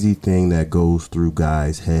crazy thing that goes through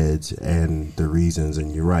guys' heads and the reasons.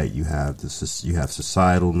 And you're right, you have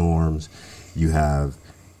societal norms, you have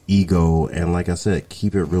ego, and like I said,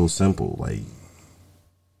 keep it real simple. Like,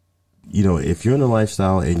 if you're in a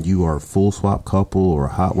lifestyle and you are a full swap couple or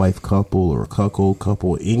a hot wife couple or a cuckold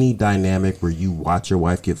couple, any dynamic where you watch your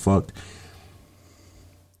wife get fucked,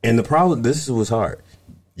 and the problem, this is what's hard,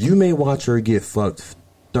 you may watch her get fucked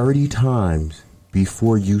 30 times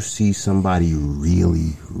before you see somebody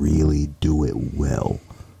really, really do it well.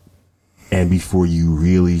 And before you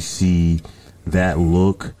really see that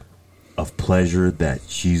look of pleasure that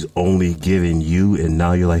she's only giving you, and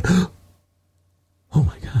now you're like, oh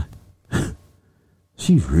my God.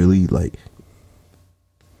 She's really like,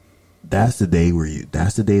 that's the day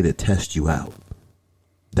that tests you out.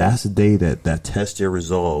 That's the day that tests your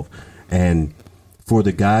resolve. And for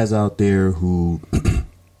the guys out there who've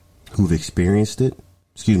experienced it,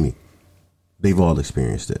 they've all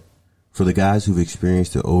experienced it. For the guys who've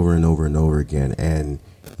experienced it over and over and over again, and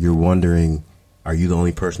you're wondering, are you the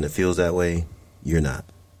only person that feels that way? You're not.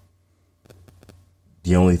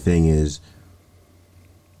 The only thing is,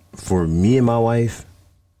 for me and my wife,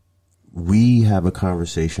 we have a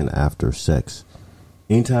conversation after sex.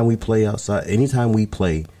 Anytime we play outside,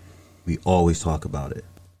 we always talk about it.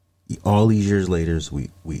 All these years later, we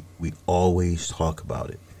always talk about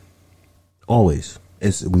it. Always.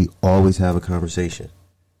 We always have a conversation.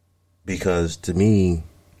 Because to me,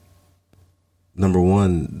 number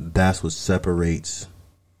one, that's what separates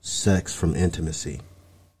sex from intimacy.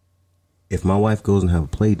 If my wife goes and have a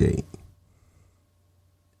play date,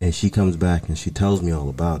 and she comes back and she tells me all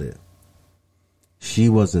about it, she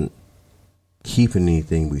wasn't keeping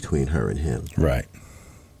anything between her and him. Right.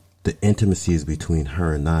 The intimacy is between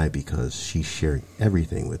her and I because she's sharing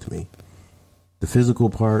everything with me. The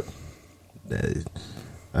physical part,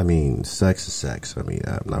 sex is sex. I'm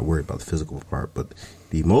not worried about the physical part, but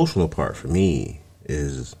the emotional part for me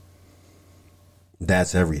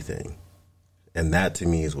that's everything. And that to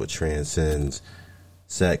me is what transcends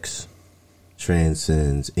sex,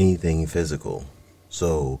 transcends anything physical.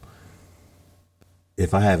 So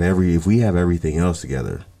if we have everything else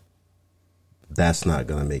together, that's not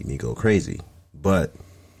going to make me go crazy. But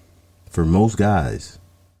for most guys,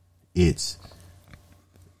 it's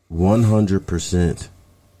 100%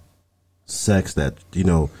 sex that,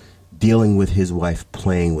 dealing with his wife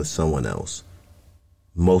playing with someone else.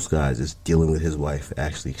 Most guys is dealing with his wife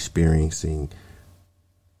actually experiencing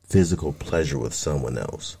physical pleasure with someone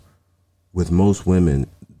else. with most women,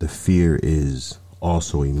 the fear is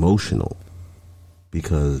also emotional,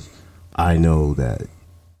 because I know that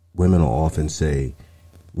women will often say,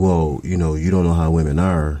 well, you don't know how women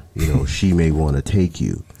are, she may want to take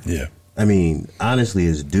you. Yeah. I mean, honestly,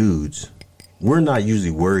 as dudes, we're not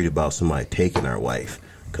usually worried about somebody taking our wife,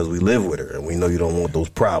 because we live with her and we know you don't want those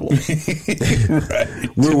problems. Right.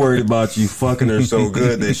 We're worried about you fucking her so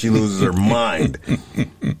good that she loses her mind.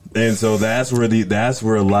 And so that's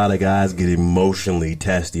where a lot of guys get emotionally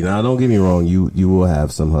testy. Now, don't get me wrong, you will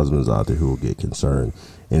have some husbands out there who will get concerned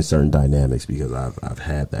in certain dynamics, because I've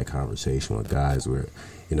had that conversation with guys where,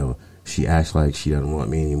 she acts like she doesn't want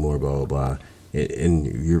me anymore, blah blah blah, and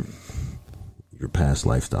your past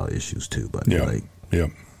lifestyle issues too, but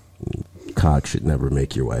cock should never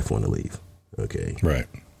make your wife want to leave. Okay, right?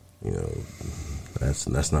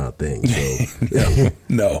 That's not a thing. So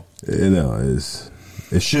no,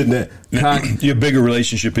 it shouldn't. Cock, you have bigger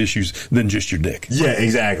relationship issues than just your dick. Yeah,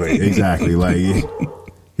 exactly. Like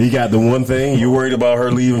he got the one thing. You're worried about her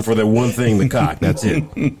leaving for that one thing, the cock. That's it.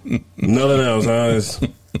 Nothing else, huh?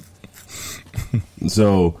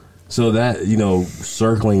 So that,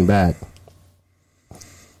 circling back,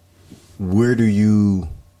 where do you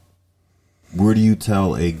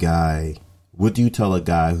tell a guy? What do you tell a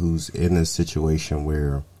guy who's in a situation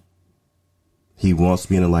where he wants to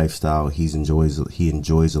be in a lifestyle, he enjoys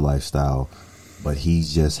the lifestyle, but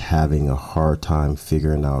he's just having a hard time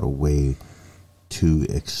figuring out a way to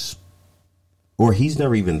or he's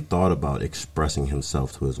never even thought about expressing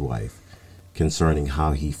himself to his wife concerning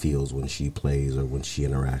how he feels when she plays or when she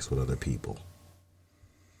interacts with other people?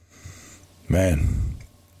 Man,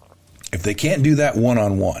 if they can't do that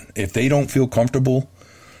one-on-one, if they don't feel comfortable,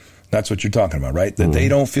 that's what you're talking about, right? That they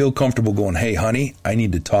don't feel comfortable going, hey, honey, I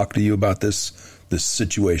need to talk to you about this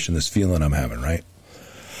situation, this feeling I'm having, right?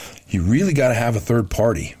 You really got to have a third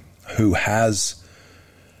party who has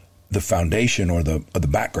the foundation or the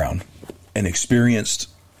background, an experienced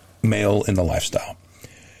male in the lifestyle,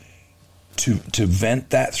 to vent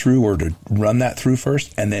that through or to run that through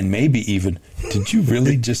first, and then maybe even, did you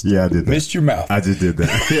really just I did missed your mouth? I just did that.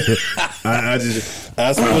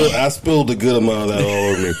 I spilled a good amount of that all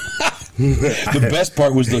over me. The best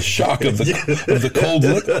part was the shock of the cold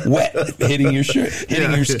look, wet hitting your shirt,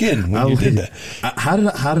 hitting your skin when you did that. How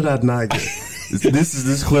did I not get? This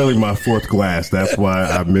is clearly my fourth glass. That's why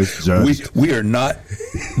I misjudged. We are not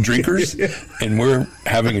drinkers, and we're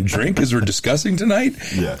having a drink as we're discussing tonight.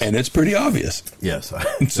 Yes. And it's pretty obvious. Yes,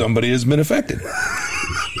 somebody has been affected.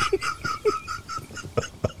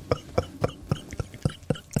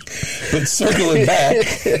 But circling back,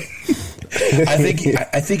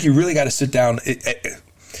 I think you really got to sit down.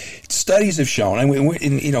 Studies have shown, and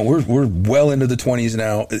we're well into the 20s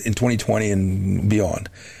now, in 2020 and beyond.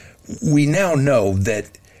 We now know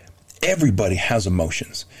that everybody has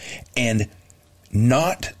emotions, and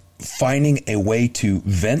not finding a way to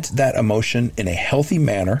vent that emotion in a healthy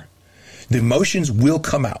manner, the emotions will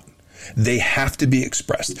come out. They have to be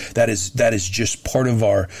expressed. That is just part of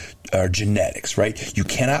our genetics, right? You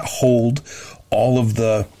cannot hold all of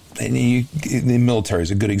the, and the military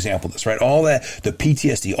is a good example of this, right? All that, the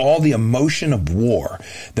PTSD, all the emotion of war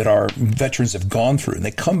that our veterans have gone through, and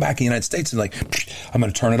they come back in the United States and like, I'm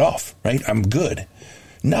going to turn it off, right? I'm good.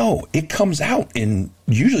 No, it comes out in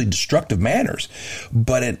usually destructive manners,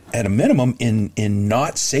 but at a minimum in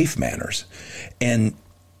not safe manners. And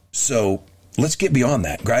so let's get beyond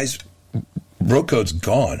that, guys. Bro code's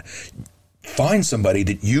gone. Find somebody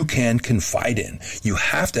that you can confide in. You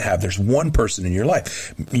have to have, there's one person in your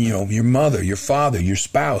life, your mother, your father, your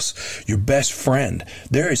spouse, your best friend.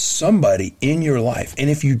 There is somebody in your life. And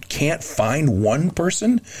if you can't find one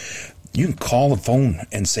person, you can call the phone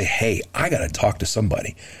and say, hey, I got to talk to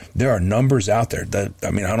somebody. There are numbers out there that,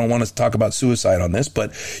 I don't want to talk about suicide on this,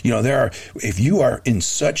 but if you are in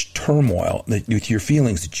such turmoil with your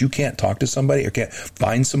feelings that you can't talk to somebody or can't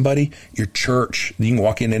find somebody, your church, you can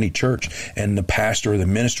walk in any church and the pastor or the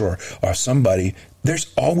minister or somebody,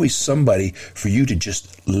 there's always somebody for you to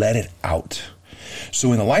just let it out.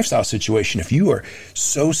 So in the lifestyle situation, if you are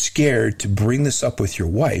so scared to bring this up with your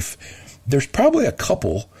wife, there's probably a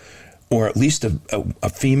couple, or at least a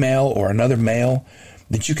female or another male,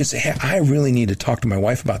 that you can say, hey, I really need to talk to my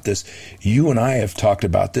wife about this. You and I have talked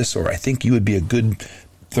about this, or I think you would be a good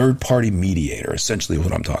third-party mediator, essentially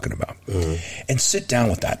what I'm talking about. Mm-hmm. And sit down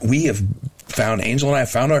with that. We have found, Angel and I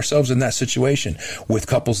have found ourselves in that situation with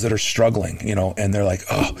couples that are struggling, and they're like,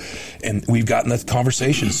 oh, and we've gotten the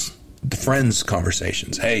conversations, the friends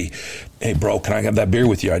conversations. Hey, bro, can I have that beer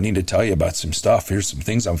with you? I need to tell you about some stuff. Here's some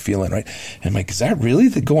things I'm feeling, right? And I'm like, is that really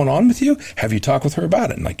going on with you? Have you talked with her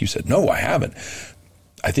about it? And like you said, no, I haven't.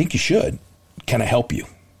 I think you should. Can I help you?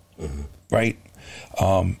 Mm-hmm. Right?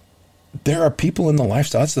 There are people in the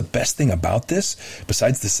lifestyle. That's the best thing about this,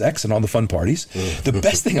 besides the sex and all the fun parties. The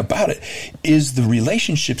best thing about it is the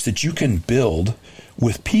relationships that you can build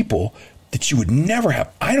with people that you would never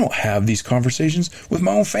have. I don't have these conversations with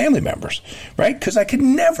my own family members, right? Because I could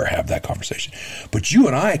never have that conversation. But you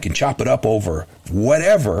and I can chop it up over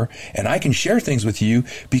whatever, and I can share things with you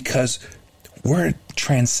because we're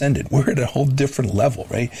transcended. We're at a whole different level,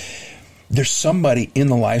 right? There's somebody in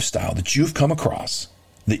the lifestyle that you've come across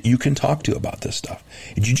that you can talk to about this stuff.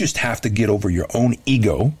 And you just have to get over your own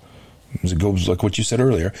ego. As it goes like what you said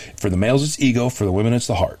earlier. For the males, it's ego. For the women, it's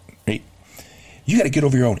the heart. Right? You got to get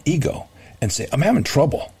over your own ego and say, I'm having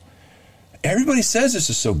trouble. Everybody says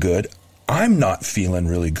this is so good. I'm not feeling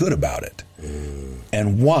really good about it.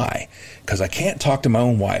 And why? Because I can't talk to my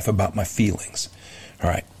own wife about my feelings. All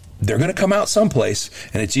right. They're going to come out someplace,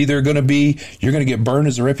 and it's either going to be you're going to get burned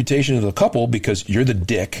as a reputation of the couple because you're the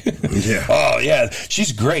dick. Yeah. Oh, yeah,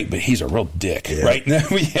 she's great, but he's a real dick, right? Now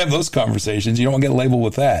we have those conversations. You don't want to get labeled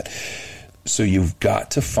with that. So you've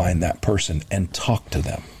got to find that person and talk to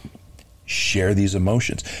them. Share these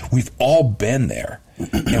emotions. We've all been there,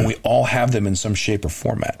 and we all have them in some shape or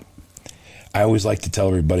format. I always like to tell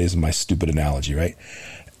everybody, this is my stupid analogy, right?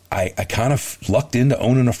 I kind of lucked into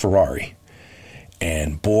owning a Ferrari.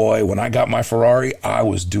 And boy, when I got my Ferrari, I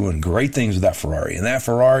was doing great things with that Ferrari. And that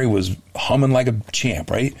Ferrari was humming like a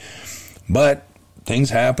champ, right? But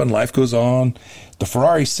things happen, life goes on. The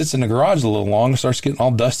Ferrari sits in the garage a little long, starts getting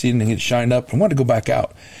all dusty and gets shined up. I wanted to go back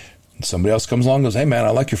out. And somebody else comes along and goes, hey man,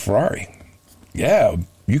 I like your Ferrari. Yeah,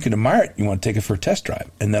 you can admire it. You want to take it for a test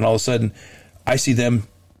drive. And then all of a sudden, I see them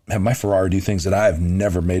have my Ferrari do things that I've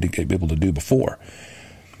never made it able to do before.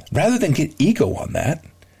 Rather than get ego on that,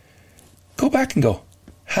 go back and go,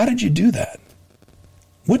 how did you do that?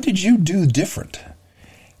 What did you do different?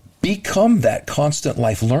 Become that constant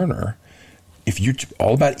life learner. If you're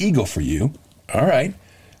all about ego for you, all right,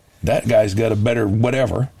 that guy's got a better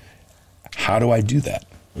whatever. How do I do that?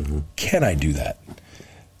 Mm-hmm. Can I do that?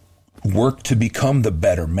 Work to become the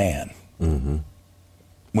better man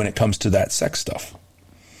when it comes to that sex stuff.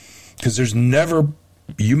 Because there's never,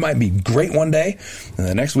 you might be great one day, and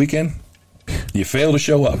the next weekend, you fail to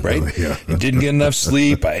show up, right? Oh, yeah. You didn't get enough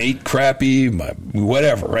sleep. I ate crappy,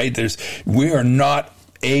 whatever, right? We are not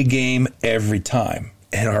A game every time,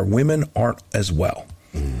 and our women aren't as well.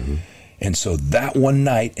 Mm-hmm. And so that one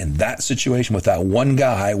night in that situation with that one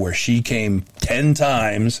guy where she came 10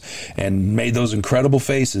 times and made those incredible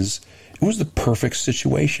faces, it was the perfect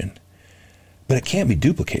situation. But it can't be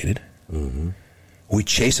duplicated. Mm-hmm. We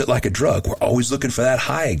chase it like a drug. We're always looking for that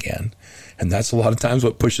high again. And that's a lot of times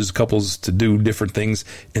what pushes couples to do different things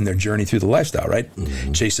in their journey through the lifestyle, right?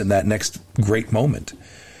 Mm-hmm. Chasing that next great moment.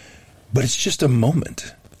 But it's just a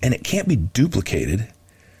moment, and it can't be duplicated.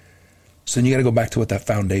 So then you got to go back to what that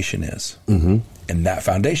foundation is. Mm-hmm. And that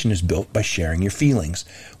foundation is built by sharing your feelings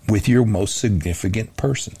with your most significant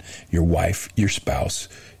person, your wife, your spouse,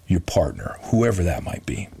 your partner, whoever that might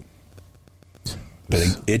be.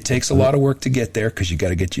 But it takes a lot of work to get there because you got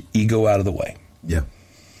to get your ego out of the way. Yeah.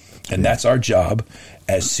 And that's our job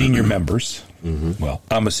as senior members. Mm-hmm. Well,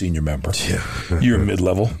 I'm a senior member. Yeah. You're a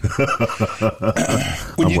mid-level.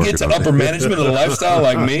 When you get to upper management of the lifestyle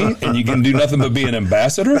like me, and you can do nothing but be an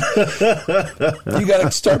ambassador, you got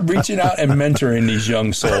to start reaching out and mentoring these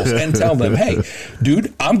young souls and tell them, hey,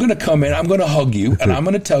 dude, I'm going to come in, I'm going to hug you, and I'm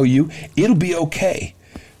going to tell you it'll be okay.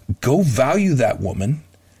 Go value that woman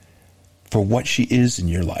for what she is in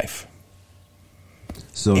your life.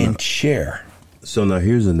 And share. So now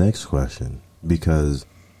here's the next question, because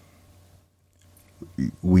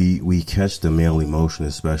we catch the male emotion,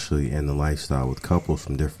 especially in the lifestyle with couples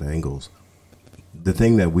from different angles. The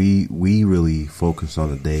thing that we really focus on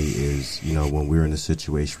today is, when we're in a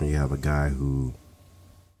situation where you have a guy who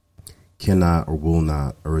cannot or will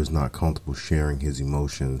not or is not comfortable sharing his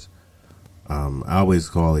emotions. I always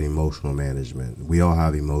call it emotional management. We all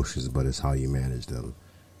have emotions, but it's how you manage them.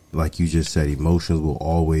 Like you just said, emotions will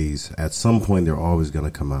always, at some point, they're always going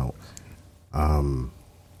to come out.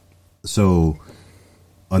 So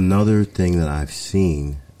another thing that I've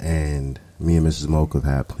seen, and me and Mrs. Mocha have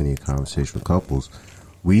had plenty of conversation with couples,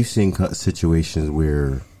 we've seen situations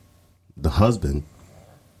where the husband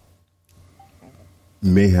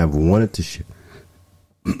may have wanted to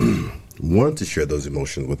share those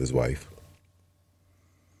emotions with his wife,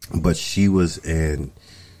 but she was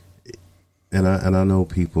and I know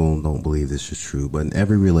people don't believe this is true, but in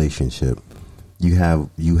every relationship, you have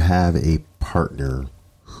a partner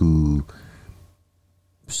who,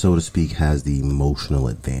 so to speak, has the emotional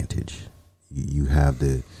advantage. You have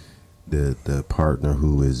the the partner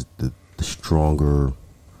who is the stronger,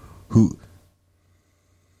 who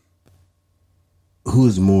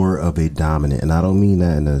is more of a dominant, and I don't mean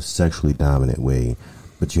that in a sexually dominant way,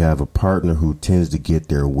 but you have a partner who tends to get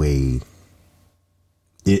their way.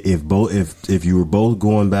 If you were both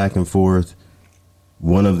going back and forth,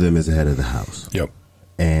 one of them is ahead of the house. Yep.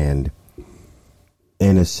 And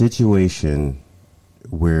in a situation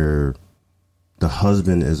where the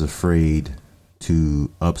husband is afraid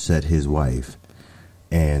to upset his wife,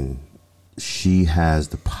 and she has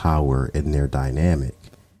the power in their dynamic,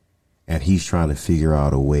 and he's trying to figure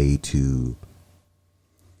out a way to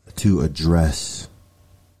address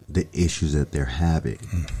the issues that they're having.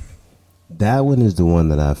 That one is the one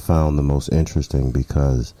that I found the most interesting,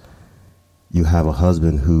 because you have a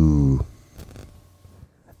husband who,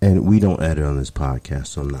 and we don't edit on this podcast,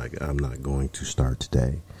 so I'm not going to start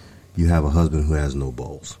today. You have a husband who has no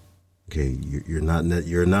balls. Okay, you're not in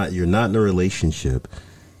a relationship.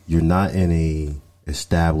 You're not in a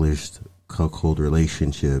established cuckold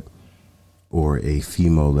relationship or a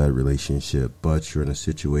female-led relationship, but you're in a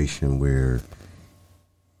situation where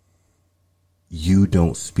you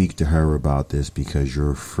don't speak to her about this because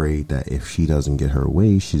you're afraid that if she doesn't get her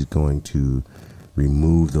way, she's going to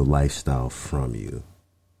remove the lifestyle from you,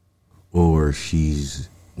 or she's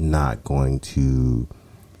not going to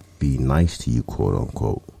be nice to you, quote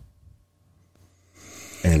unquote.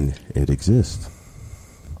 And it exists.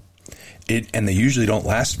 And they usually don't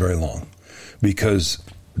last very long, because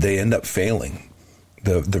they end up failing.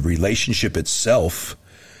 The relationship itself,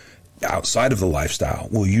 outside of the lifestyle,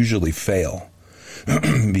 will usually fail.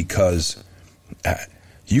 Because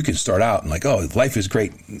you can start out and like, oh, life is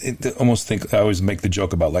great. I always make the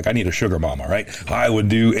joke about, like, I need a sugar mama, right? I would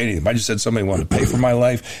do anything. If I just said somebody wanted to pay for my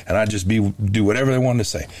life, and I'd just do whatever they wanted to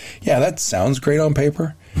say. Yeah, that sounds great on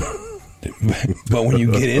paper. But when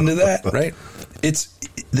you get into that, right, it's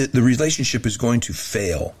the relationship is going to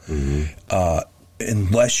fail.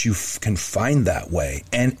 Unless you can find that way.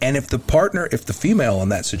 And if the female in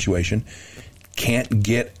that situation can't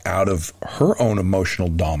get out of her own emotional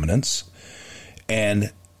dominance and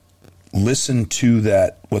listen to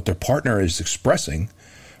what their partner is expressing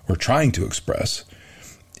or trying to express,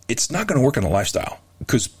 it's not going to work in a lifestyle,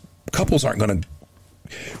 because couples aren't going to.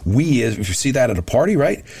 If you see that at a party,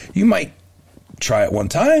 right, you might try it one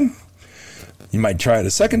time, you might try it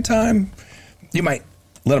a second time, you might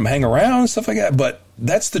let them hang around and stuff like that, but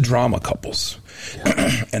that's the drama couples.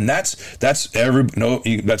 Yeah. And that's everybody knows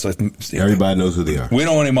who they are. We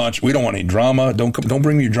don't want any drama. Don't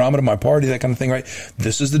bring me your drama to my party, that kind of thing, right?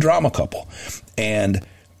 This is the drama couple, and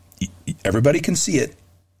everybody can see it.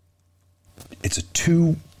 It's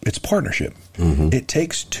partnership. It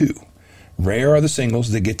takes two. Rare are the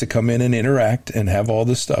singles that get to come in and interact and have all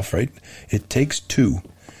this stuff, right? It takes two.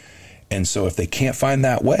 And so if they can't find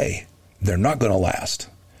that way, they're not going to last.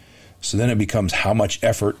 So then it becomes how much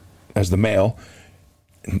effort as the male.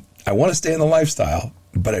 I want to stay in the lifestyle,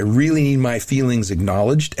 but I really need my feelings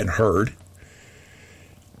acknowledged and heard.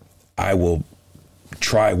 I will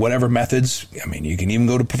try whatever methods. I mean, you can even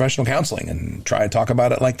go to professional counseling and try to talk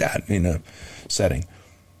about it like that in a setting.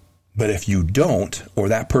 But if you don't, or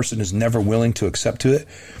that person is never willing to accept to it,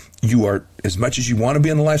 you are, as much as you want to be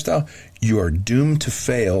in the lifestyle, you are doomed to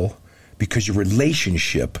fail, because your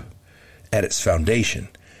relationship at its foundation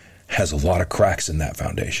has a lot of cracks in that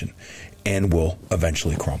foundation and will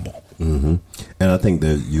eventually crumble. And I think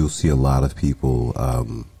that you'll see a lot of people,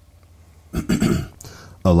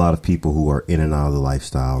 who are in and out of the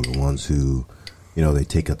lifestyle, the ones who, they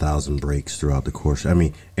take 1,000 breaks throughout the course. I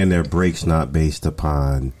mean, and their breaks not based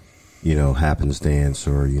upon, happenstance,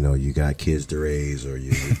 or, you got kids to raise, or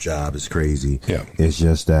your job is crazy. Yeah. It's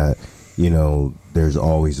just that, there's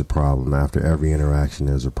always a problem. After every interaction,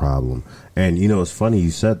 there's a problem. And, it's funny,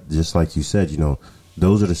 just like you said,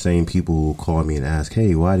 those are the same people who call me and ask,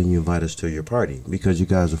 hey, why didn't you invite us to your party? Because you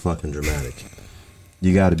guys are fucking dramatic.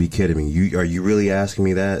 You got to be kidding me. Are you really asking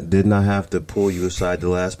me that? Didn't I have to pull you aside the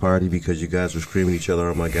last party because you guys were screaming at each other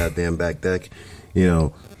on my goddamn back deck?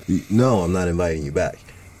 No, I'm not inviting you back.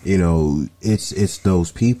 It's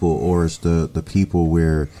those people, or it's the people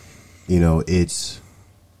where, it's,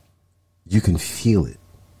 you can feel it.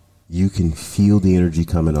 You can feel the energy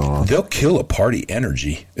coming off. They'll kill a party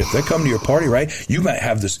energy. If they come to your party, right, you might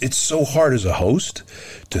have this. It's so hard as a host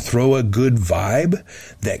to throw a good vibe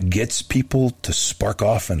that gets people to spark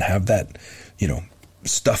off and have that,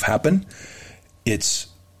 stuff happen. It's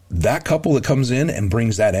that couple that comes in and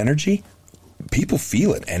brings that energy. People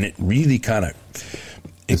feel it, and it really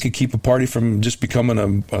it could keep a party from just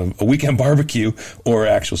becoming a weekend barbecue or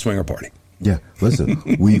an actual swinger party. Yeah, listen,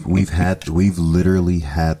 we've literally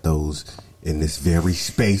had those in this very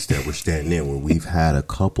space that we're standing in, where we've had a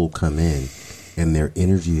couple come in and their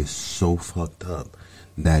energy is so fucked up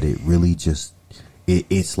that it really just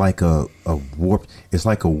it's like a warp. It's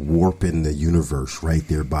like a warp in the universe right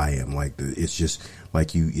there by him. Like it's just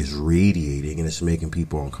like it's radiating and it's making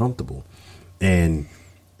people uncomfortable. And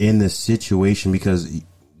in this situation, because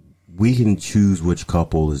we can choose which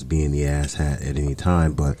couple is being the asshat at any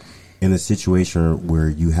time, but in a situation where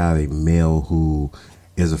you have a male who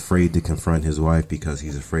is afraid to confront his wife because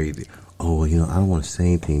he's afraid that, I don't want to say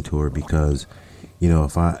anything to her because,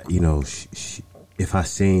 if I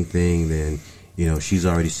say anything, then, she's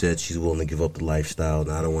already said she's willing to give up the lifestyle,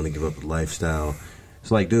 and I don't want to give up the lifestyle.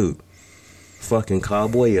 It's like, dude, fucking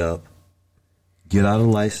cowboy up, get out of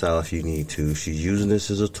the lifestyle if you need to. She's using this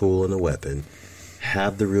as a tool and a weapon.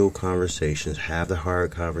 Have the real conversations, have the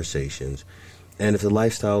hard conversations. And if the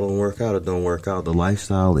lifestyle don't work out, it don't work out. The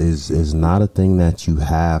lifestyle is not a thing that you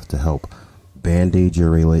have to help band-aid your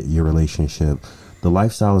relationship. The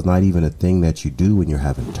lifestyle is not even a thing that you do when you're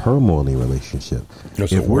having turmoil in a relationship.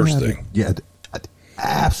 That's the worst thing. Yeah,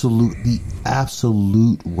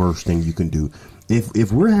 absolute worst thing you can do.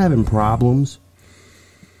 If we're having problems,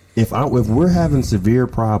 if we're having severe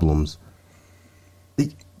problems,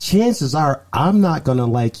 chances are I'm not gonna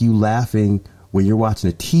like you laughing when you're watching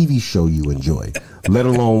a TV show you enjoy, let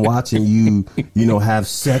alone watching you have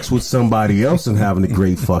sex with somebody else and having a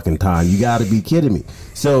great fucking time. You got to be kidding me.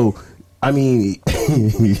 So, I mean,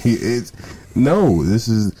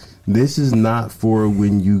 this is not for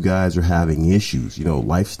when you guys are having issues.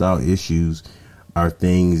 Lifestyle issues are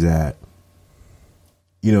things that,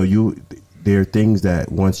 they're things that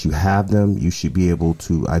once you have them, you should be able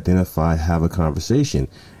to identify, have a conversation.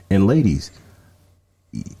 And ladies,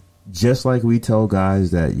 just like we tell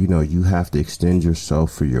guys that, you have to extend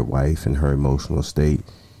yourself for your wife and her emotional state.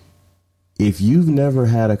 If you've never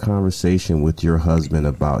had a conversation with your husband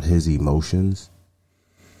about his emotions,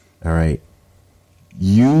 all right,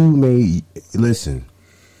 you may listen.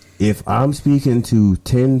 If I'm speaking to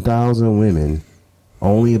 10,000 women,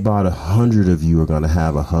 only about 100 of you are going to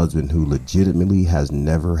have a husband who legitimately has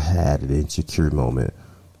never had an insecure moment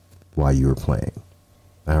while you were playing.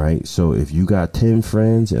 All right. So if you got 10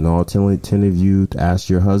 friends and all 10 of you ask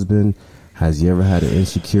your husband, has he ever had an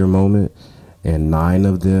insecure moment? And 9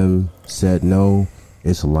 of them said no.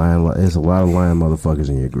 It's a lot of lying motherfuckers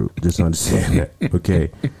in your group. Just understand that.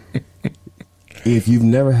 Okay. If you've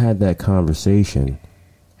never had that conversation,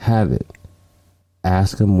 have it.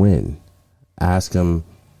 Ask them when. Ask them,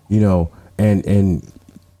 and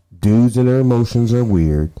dudes and their emotions are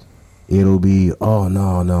weird. It'll be, oh,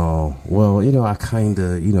 no. Well, I kind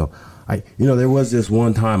of, there was this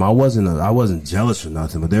one time I wasn't jealous or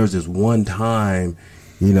nothing, but there was this one time,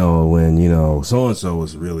 when, so-and-so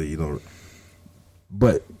was really,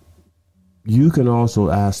 but you can also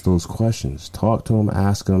ask those questions, talk to them,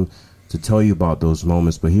 ask them to tell you about those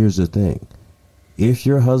moments. But here's the thing. If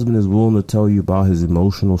your husband is willing to tell you about his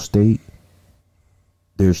emotional state,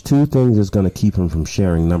 there's 2 things that's going to keep him from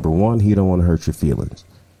sharing. Number 1, he don't want to hurt your feelings.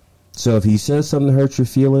 So if he says something to hurt your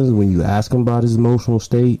feelings when you ask him about his emotional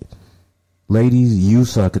state, ladies, you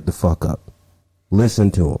suck it the fuck up.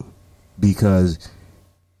 Listen to him. Because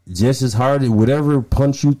just as hard, whatever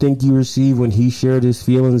punch you think you receive when he shared his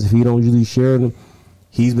feelings, if he don't usually share them,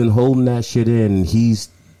 he's been holding that shit in, and he's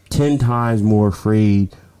 10 times more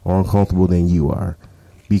afraid or uncomfortable than you are.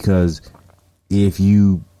 Because if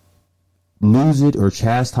you lose it or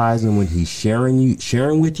chastise him when he's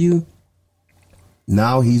sharing with you,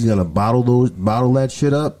 now he's gonna bottle that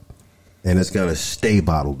shit up, and it's gonna stay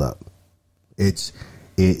bottled up.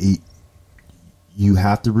 You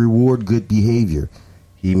have to reward good behavior.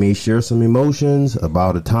 He may share some emotions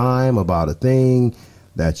about a time, about a thing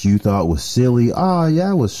that you thought was silly. Oh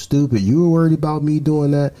yeah, it was stupid. You were worried about me doing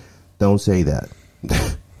that. Don't say that.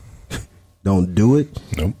 Don't do it.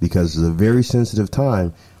 Nope. Because it's a very sensitive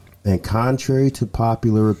time. And contrary to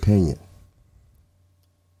popular opinion,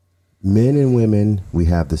 men and women, we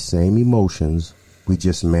have the same emotions. We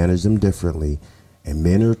just manage them differently. And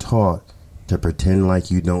men are taught to pretend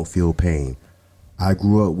like you don't feel pain. I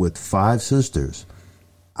grew up with 5 sisters.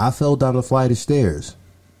 I fell down a flight of stairs.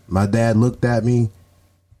 My dad looked at me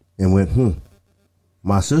and went,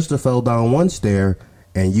 My sister fell down one stair,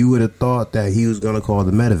 and you would have thought that he was going to call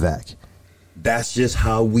the medevac. That's just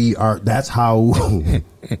how we are. That's how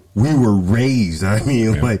we were raised. I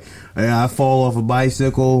mean, like, I fall off a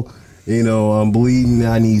bicycle, I'm bleeding,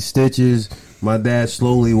 I need stitches. My dad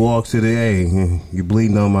slowly walks to the, hey, you're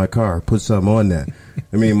bleeding on my car. Put something on that.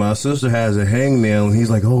 I mean, my sister has a hangnail, and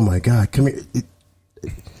he's like, oh, my God, come here.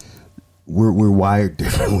 we're wired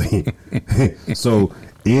differently. So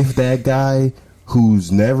if that guy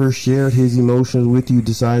who's never shared his emotions with you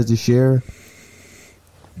decides to share,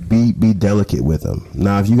 be delicate with him.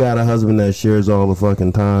 Now, if you got a husband that shares all the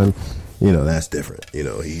fucking time, you know, that's different. You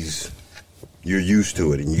know, you're used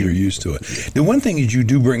to it, and you're used to it. The one thing that you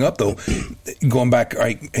do bring up, though, going back,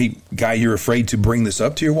 hey, guy, you're afraid to bring this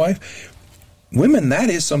up to your wife. Women, that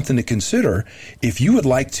is something to consider. If you would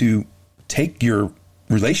like to take your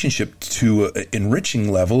relationship to an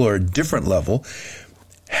enriching level or a different level,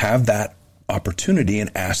 have that opportunity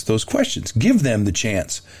and ask those questions. Give them the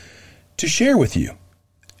chance to share with you.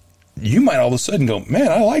 You might all of a sudden go, man,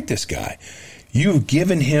 I like this guy. You've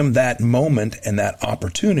given him that moment and that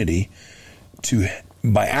opportunity to,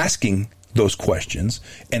 by asking those questions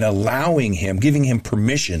and allowing him, giving him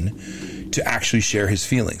permission to actually share his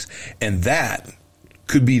feelings. And that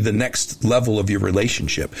could be the next level of your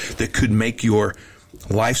relationship that could make your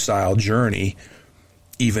lifestyle journey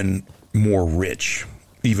even more rich,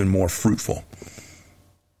 even more fruitful.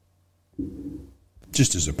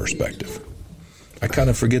 Just as a perspective. I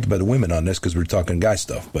kind of forget about the women on this because we're talking guy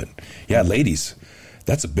stuff. But yeah, ladies,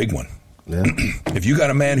 that's a big one. Yeah. If you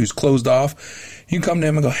got a man who's closed off, you can come to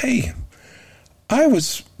him and go, hey, I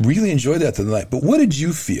was really enjoyed that tonight, but what did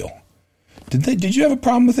you feel? Did you have a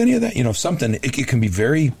problem with any of that? You know, something, it can be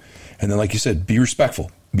very, and then like you said, be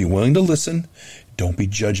respectful. Be willing to listen. Don't be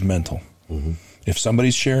judgmental. Mm-hmm. If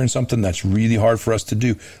somebody's sharing something that's really hard for us to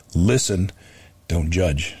do, listen, don't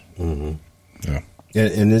judge. Mm-hmm. Yeah.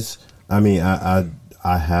 And it's, I mean, I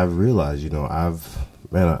have realized, you know, I've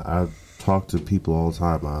talked to people all the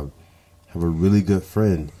time. I have a really good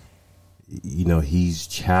friend. You know, he's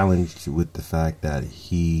challenged with the fact that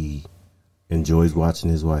he enjoys watching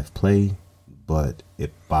his wife play, but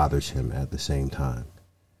it bothers him at the same time.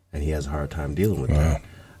 And he has a hard time dealing with that.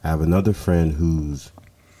 I have another friend who's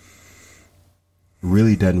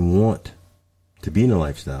really doesn't want to be in a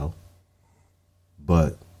lifestyle,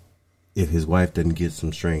 but if his wife doesn't get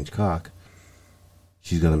some strange cock,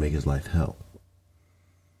 she's going to make his life hell.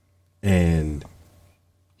 And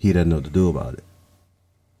he doesn't know what to do about it.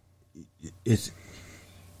 It's,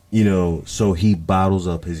 you know, so he bottles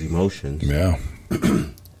up his emotions. Yeah.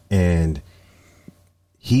 And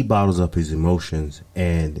he bottles up his emotions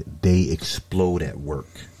and they explode at work.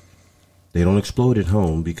 They don't explode at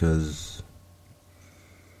home because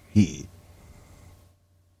she's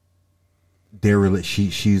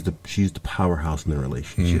the powerhouse in the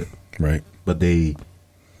relationship. Right. But he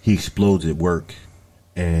explodes at work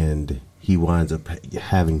and he winds up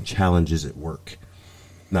having challenges at work.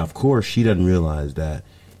 Now, of course, she doesn't realize that,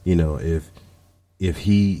 you know, if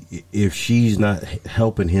she's not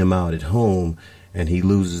helping him out at home and he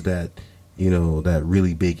loses that, you know, that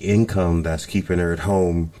really big income that's keeping her at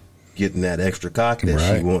home, getting that extra cock that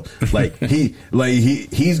she wants.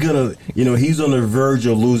 He's gonna, you know, he's on the verge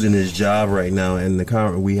of losing his job right now. And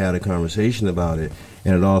we had a conversation about it,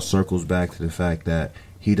 and it all circles back to the fact that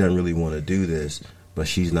he doesn't really want to do this, but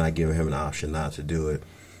she's not giving him an option not to do it.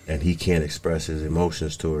 And he can't express his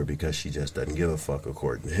emotions to her because she just doesn't give a fuck,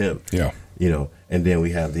 according to him. Yeah. You know, and then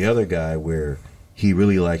we have the other guy where he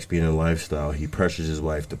really likes being in a lifestyle. He pressures his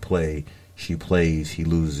wife to play. She plays. He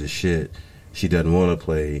loses his shit. She doesn't want to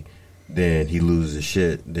play. Then he loses his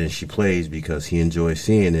shit. Then she plays because he enjoys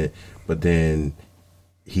seeing it. But then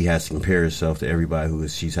he has to compare himself to everybody who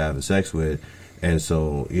she's having sex with. And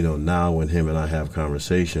so, you know, now when him and I have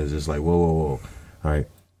conversations, it's like, whoa. All right.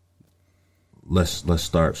 Let's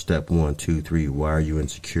start step 1, 2, 3. Why are you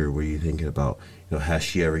insecure? What are you thinking about? You know, has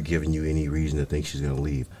she ever given you any reason to think she's going to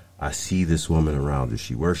leave? I see this woman around you.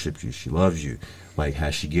 She worships you. She loves you. Like,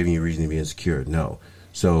 has she given you a reason to be insecure? No.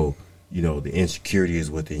 So, you know, the insecurity is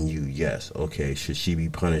within you. Yes. Okay. Should she be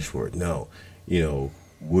punished for it? No. You know,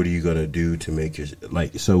 what are you going to do to make your,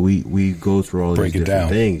 like, so we go through all these different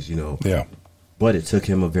things, you know. Yeah. But it took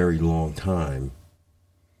him a very long time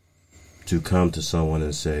to come to someone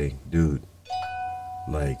and say, dude,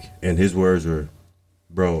 like, and his words were,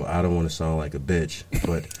 bro, I don't want to sound like a bitch,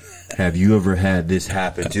 but have you ever had this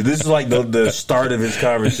happen to you? This is like the start of his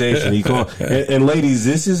conversation. He called, and ladies,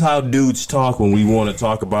 this is how dudes talk when we want to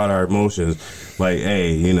talk about our emotions. Like,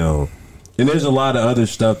 hey, you know, and there's a lot of other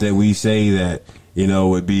stuff that we say that, you know,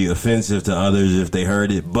 would be offensive to others if they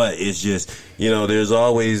heard it, but it's just, you know, there's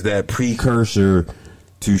always that precursor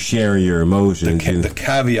to sharing your emotions. The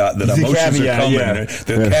caveat that emotions are coming. Yeah.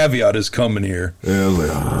 The caveat is coming here. Yeah,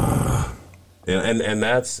 like, and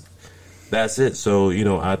that's it. So, you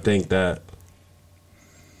know, I think that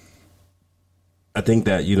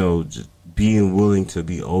you know, just being willing to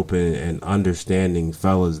be open and understanding,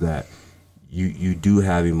 fellas, that you do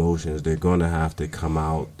have emotions. They're going to have to come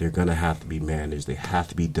out. They're going to have to be managed. They have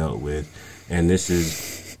to be dealt with. And this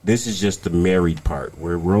is just the married part.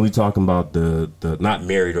 We're only talking about the not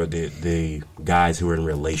married, or the guys who are in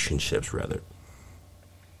relationships, rather.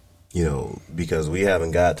 You know, because we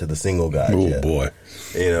haven't got to the single guys yet. Oh, boy.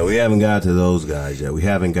 You know, we haven't got to those guys yet. We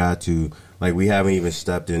haven't got to, like, we haven't even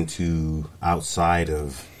stepped into outside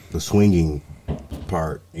of the swinging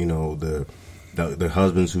part. You know, the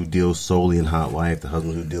husbands who deal solely in hot wife, the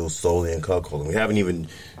husbands who deal solely in cuckolding. We haven't even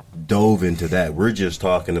dove into that. We're just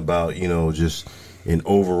talking about, you know, just an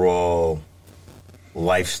overall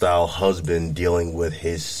lifestyle husband dealing with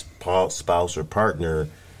his spouse or partner,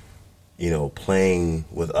 you know, playing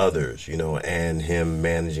with others, you know, and him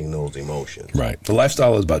managing those emotions. Right. The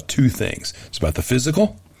lifestyle is about two things. It's about the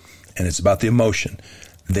physical and it's about the emotion.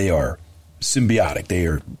 They are symbiotic. They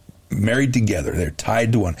are married together. They're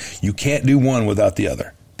tied to one. You can't do one without the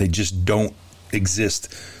other. They just don't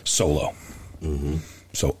exist solo. Mm-hmm.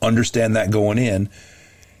 So understand that going in.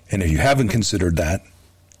 And if you haven't considered that,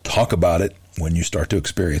 talk about it when you start to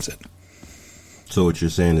experience it. So what you're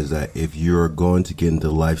saying is that if you're going to get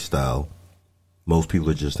into lifestyle, most people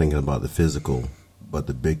are just thinking about the physical, but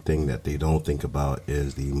the big thing that they don't think about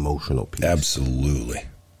is the emotional piece. Absolutely.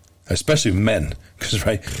 Especially men, because,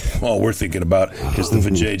 right, all we're thinking about is the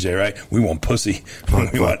vajayjay, right? We want pussy.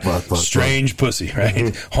 We want strange pussy,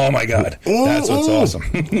 right? Oh, my God. That's what's awesome.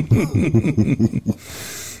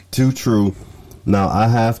 Too true. Now, I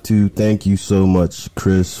have to thank you so much,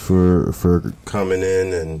 Chris, for coming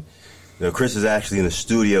in. And, you know, Chris is actually in the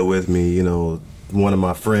studio with me, you know, one of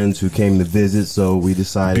my friends who came to visit, so we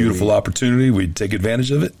decided. Beautiful opportunity. We'd take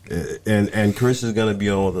advantage of it. And Chris is going to be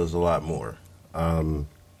on with us a lot more.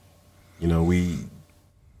 You know,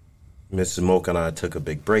 Mrs. Mocha and I took a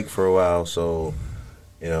big break for a while, so,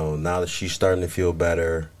 you know, now that she's starting to feel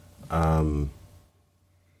better, and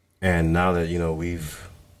now that, you know,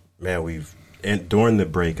 and during the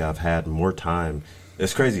break, I've had more time.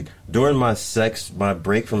 It's crazy. During my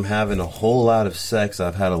break from having a whole lot of sex,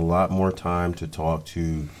 I've had a lot more time to talk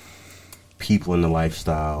to people in the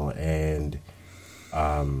lifestyle, and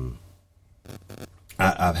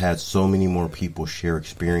I've had so many more people share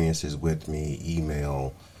experiences with me,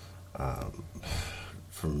 email,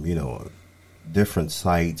 from, you know, different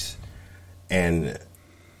sites, and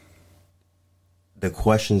the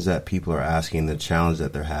questions that people are asking, the challenge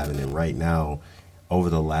that they're having. And right now, over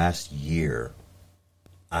the last year,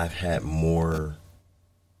 I've had more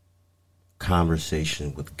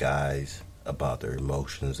conversation with guys about their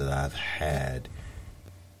emotions that I've had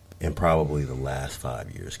in probably the last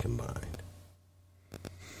 5 years combined.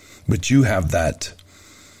 But you have that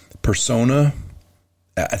persona.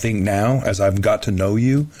 I think now, as I've got to know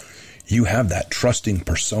you, you have that trusting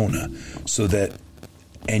persona, so that,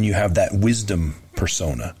 and you have that wisdom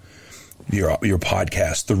persona. Your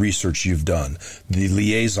podcast, the research you've done, the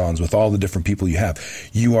liaisons with all the different people you have.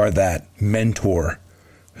 You are that mentor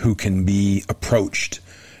who can be approached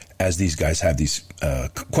as these guys have these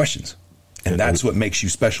questions. And that's what makes you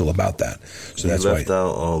special about that. So that's why. You left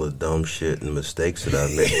out all the dumb shit and mistakes that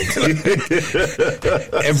I've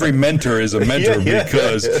made. Every mentor is a mentor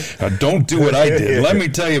because don't do what I did. Let me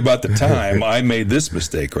tell you about the time I made this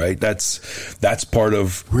mistake. Right? That's part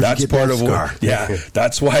of. That's part of. Yeah.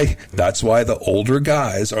 That's why the older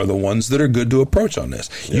guys are the ones that are good to approach on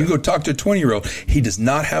this. Yeah. You go talk to a 20-year-old. He does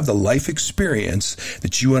not have the life experience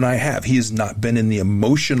that you and I have. He has not been in the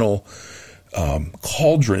emotional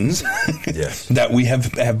cauldrons yes. that we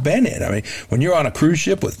have been in. I mean, when you're on a cruise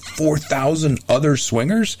ship with 4,000 other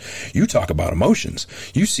swingers, you talk about emotions.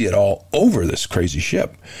 You see it all over this crazy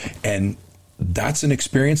ship. And that's an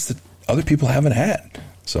experience that other people haven't had.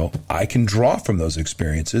 So I can draw from those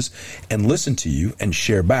experiences and listen to you and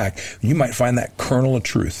share back. You might find that kernel of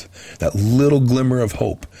truth, that little glimmer of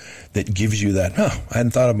hope that gives you that, I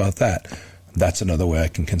hadn't thought about that. That's another way I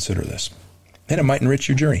can consider this. And it might enrich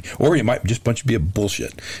your journey. Or you might just bunch be a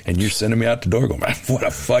bullshit. And you're sending me out the door going, man, what a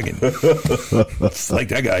fucking... It's like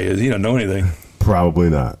that guy is. He don't know anything. Probably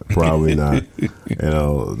not. You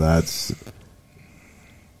know, that's...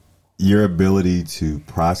 Your ability to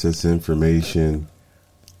process information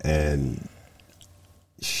and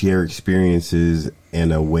share experiences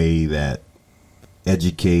in a way that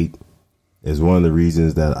educate is one of the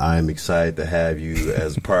reasons that I'm excited to have you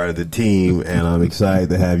as part of the team, and I'm excited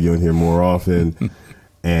to have you in here more often.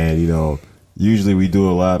 And, you know, usually we do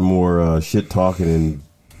a lot more shit talking, and,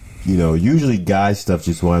 you know, usually guy stuff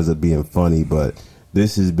just winds up being funny, but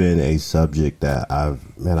this has been a subject that I've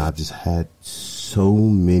just had so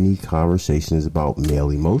many conversations about male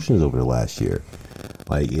emotions over the last year.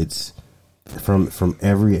 Like, it's from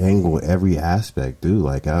every angle, every aspect, dude.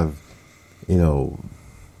 Like I've,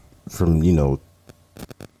 from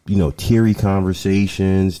teary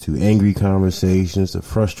conversations to angry conversations to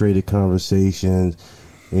frustrated conversations.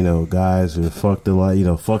 Guys who fuck the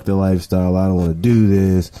lifestyle. I don't want to do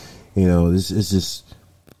this. This is just,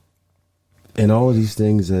 and all of these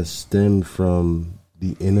things that stem from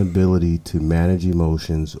the inability to manage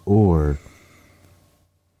emotions or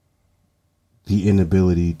the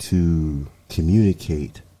inability to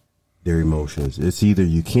communicate their emotions. It's either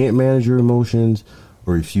you can't manage your emotions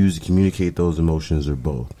or refuse to communicate those emotions, or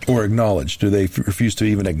both. Or acknowledge. Do they refuse to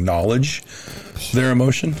even acknowledge their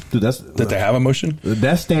emotion? Dude, that they have emotion?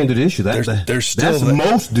 That's standard issue. There's still that's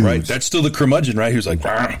most dudes. Right. That's still the curmudgeon, right? Who's like,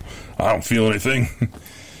 I don't feel anything.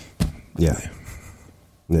 Yeah.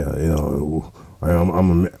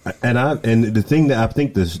 I'm the thing that I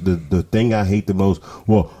think the thing I hate the most.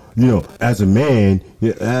 Well, as a man,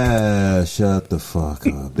 shut the fuck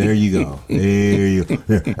up. There you go. Yeah.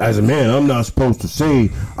 As a man, I'm not supposed to say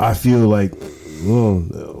I feel like.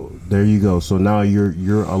 Well, there you go. So now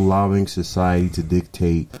you're allowing society to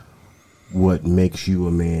dictate what makes you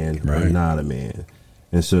a man or not a man,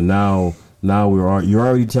 and so now you're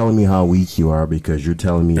already telling me how weak you are because you're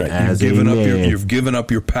telling me as a man you've given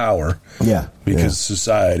up your power. Yeah, because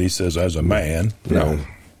society says as a man, no.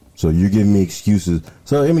 So you're giving me excuses.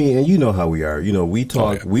 So I mean, and you know how we are. We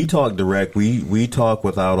talk direct. We talk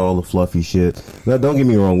without all the fluffy shit. Now, don't get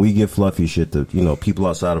me wrong. We give fluffy shit to people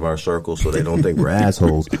outside of our circle, so they don't think we're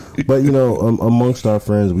assholes. But amongst our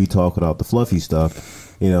friends, we talk without the fluffy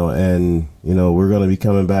stuff. And we're gonna be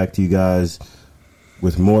coming back to you guys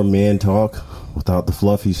with more man talk without the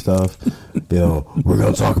fluffy stuff. We're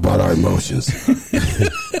gonna talk about our emotions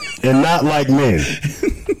and not like men.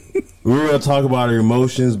 We're going to talk about our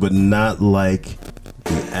emotions, but not like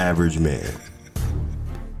the average man.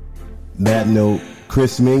 That note,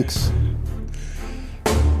 Chris Minx,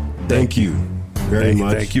 thank you very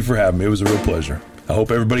much. Thank you for having me. It was a real pleasure. I hope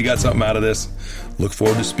everybody got something out of this. Look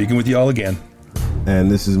forward to speaking with you all again. And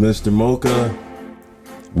this is Mr. Mocha.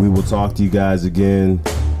 We will talk to you guys again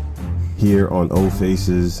here on O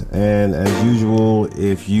Faces. And as usual,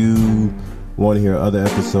 if you want to hear other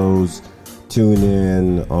episodes, tune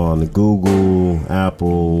in on Google,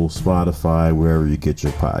 Apple, Spotify, wherever you get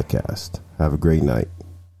your podcast. Have a great night.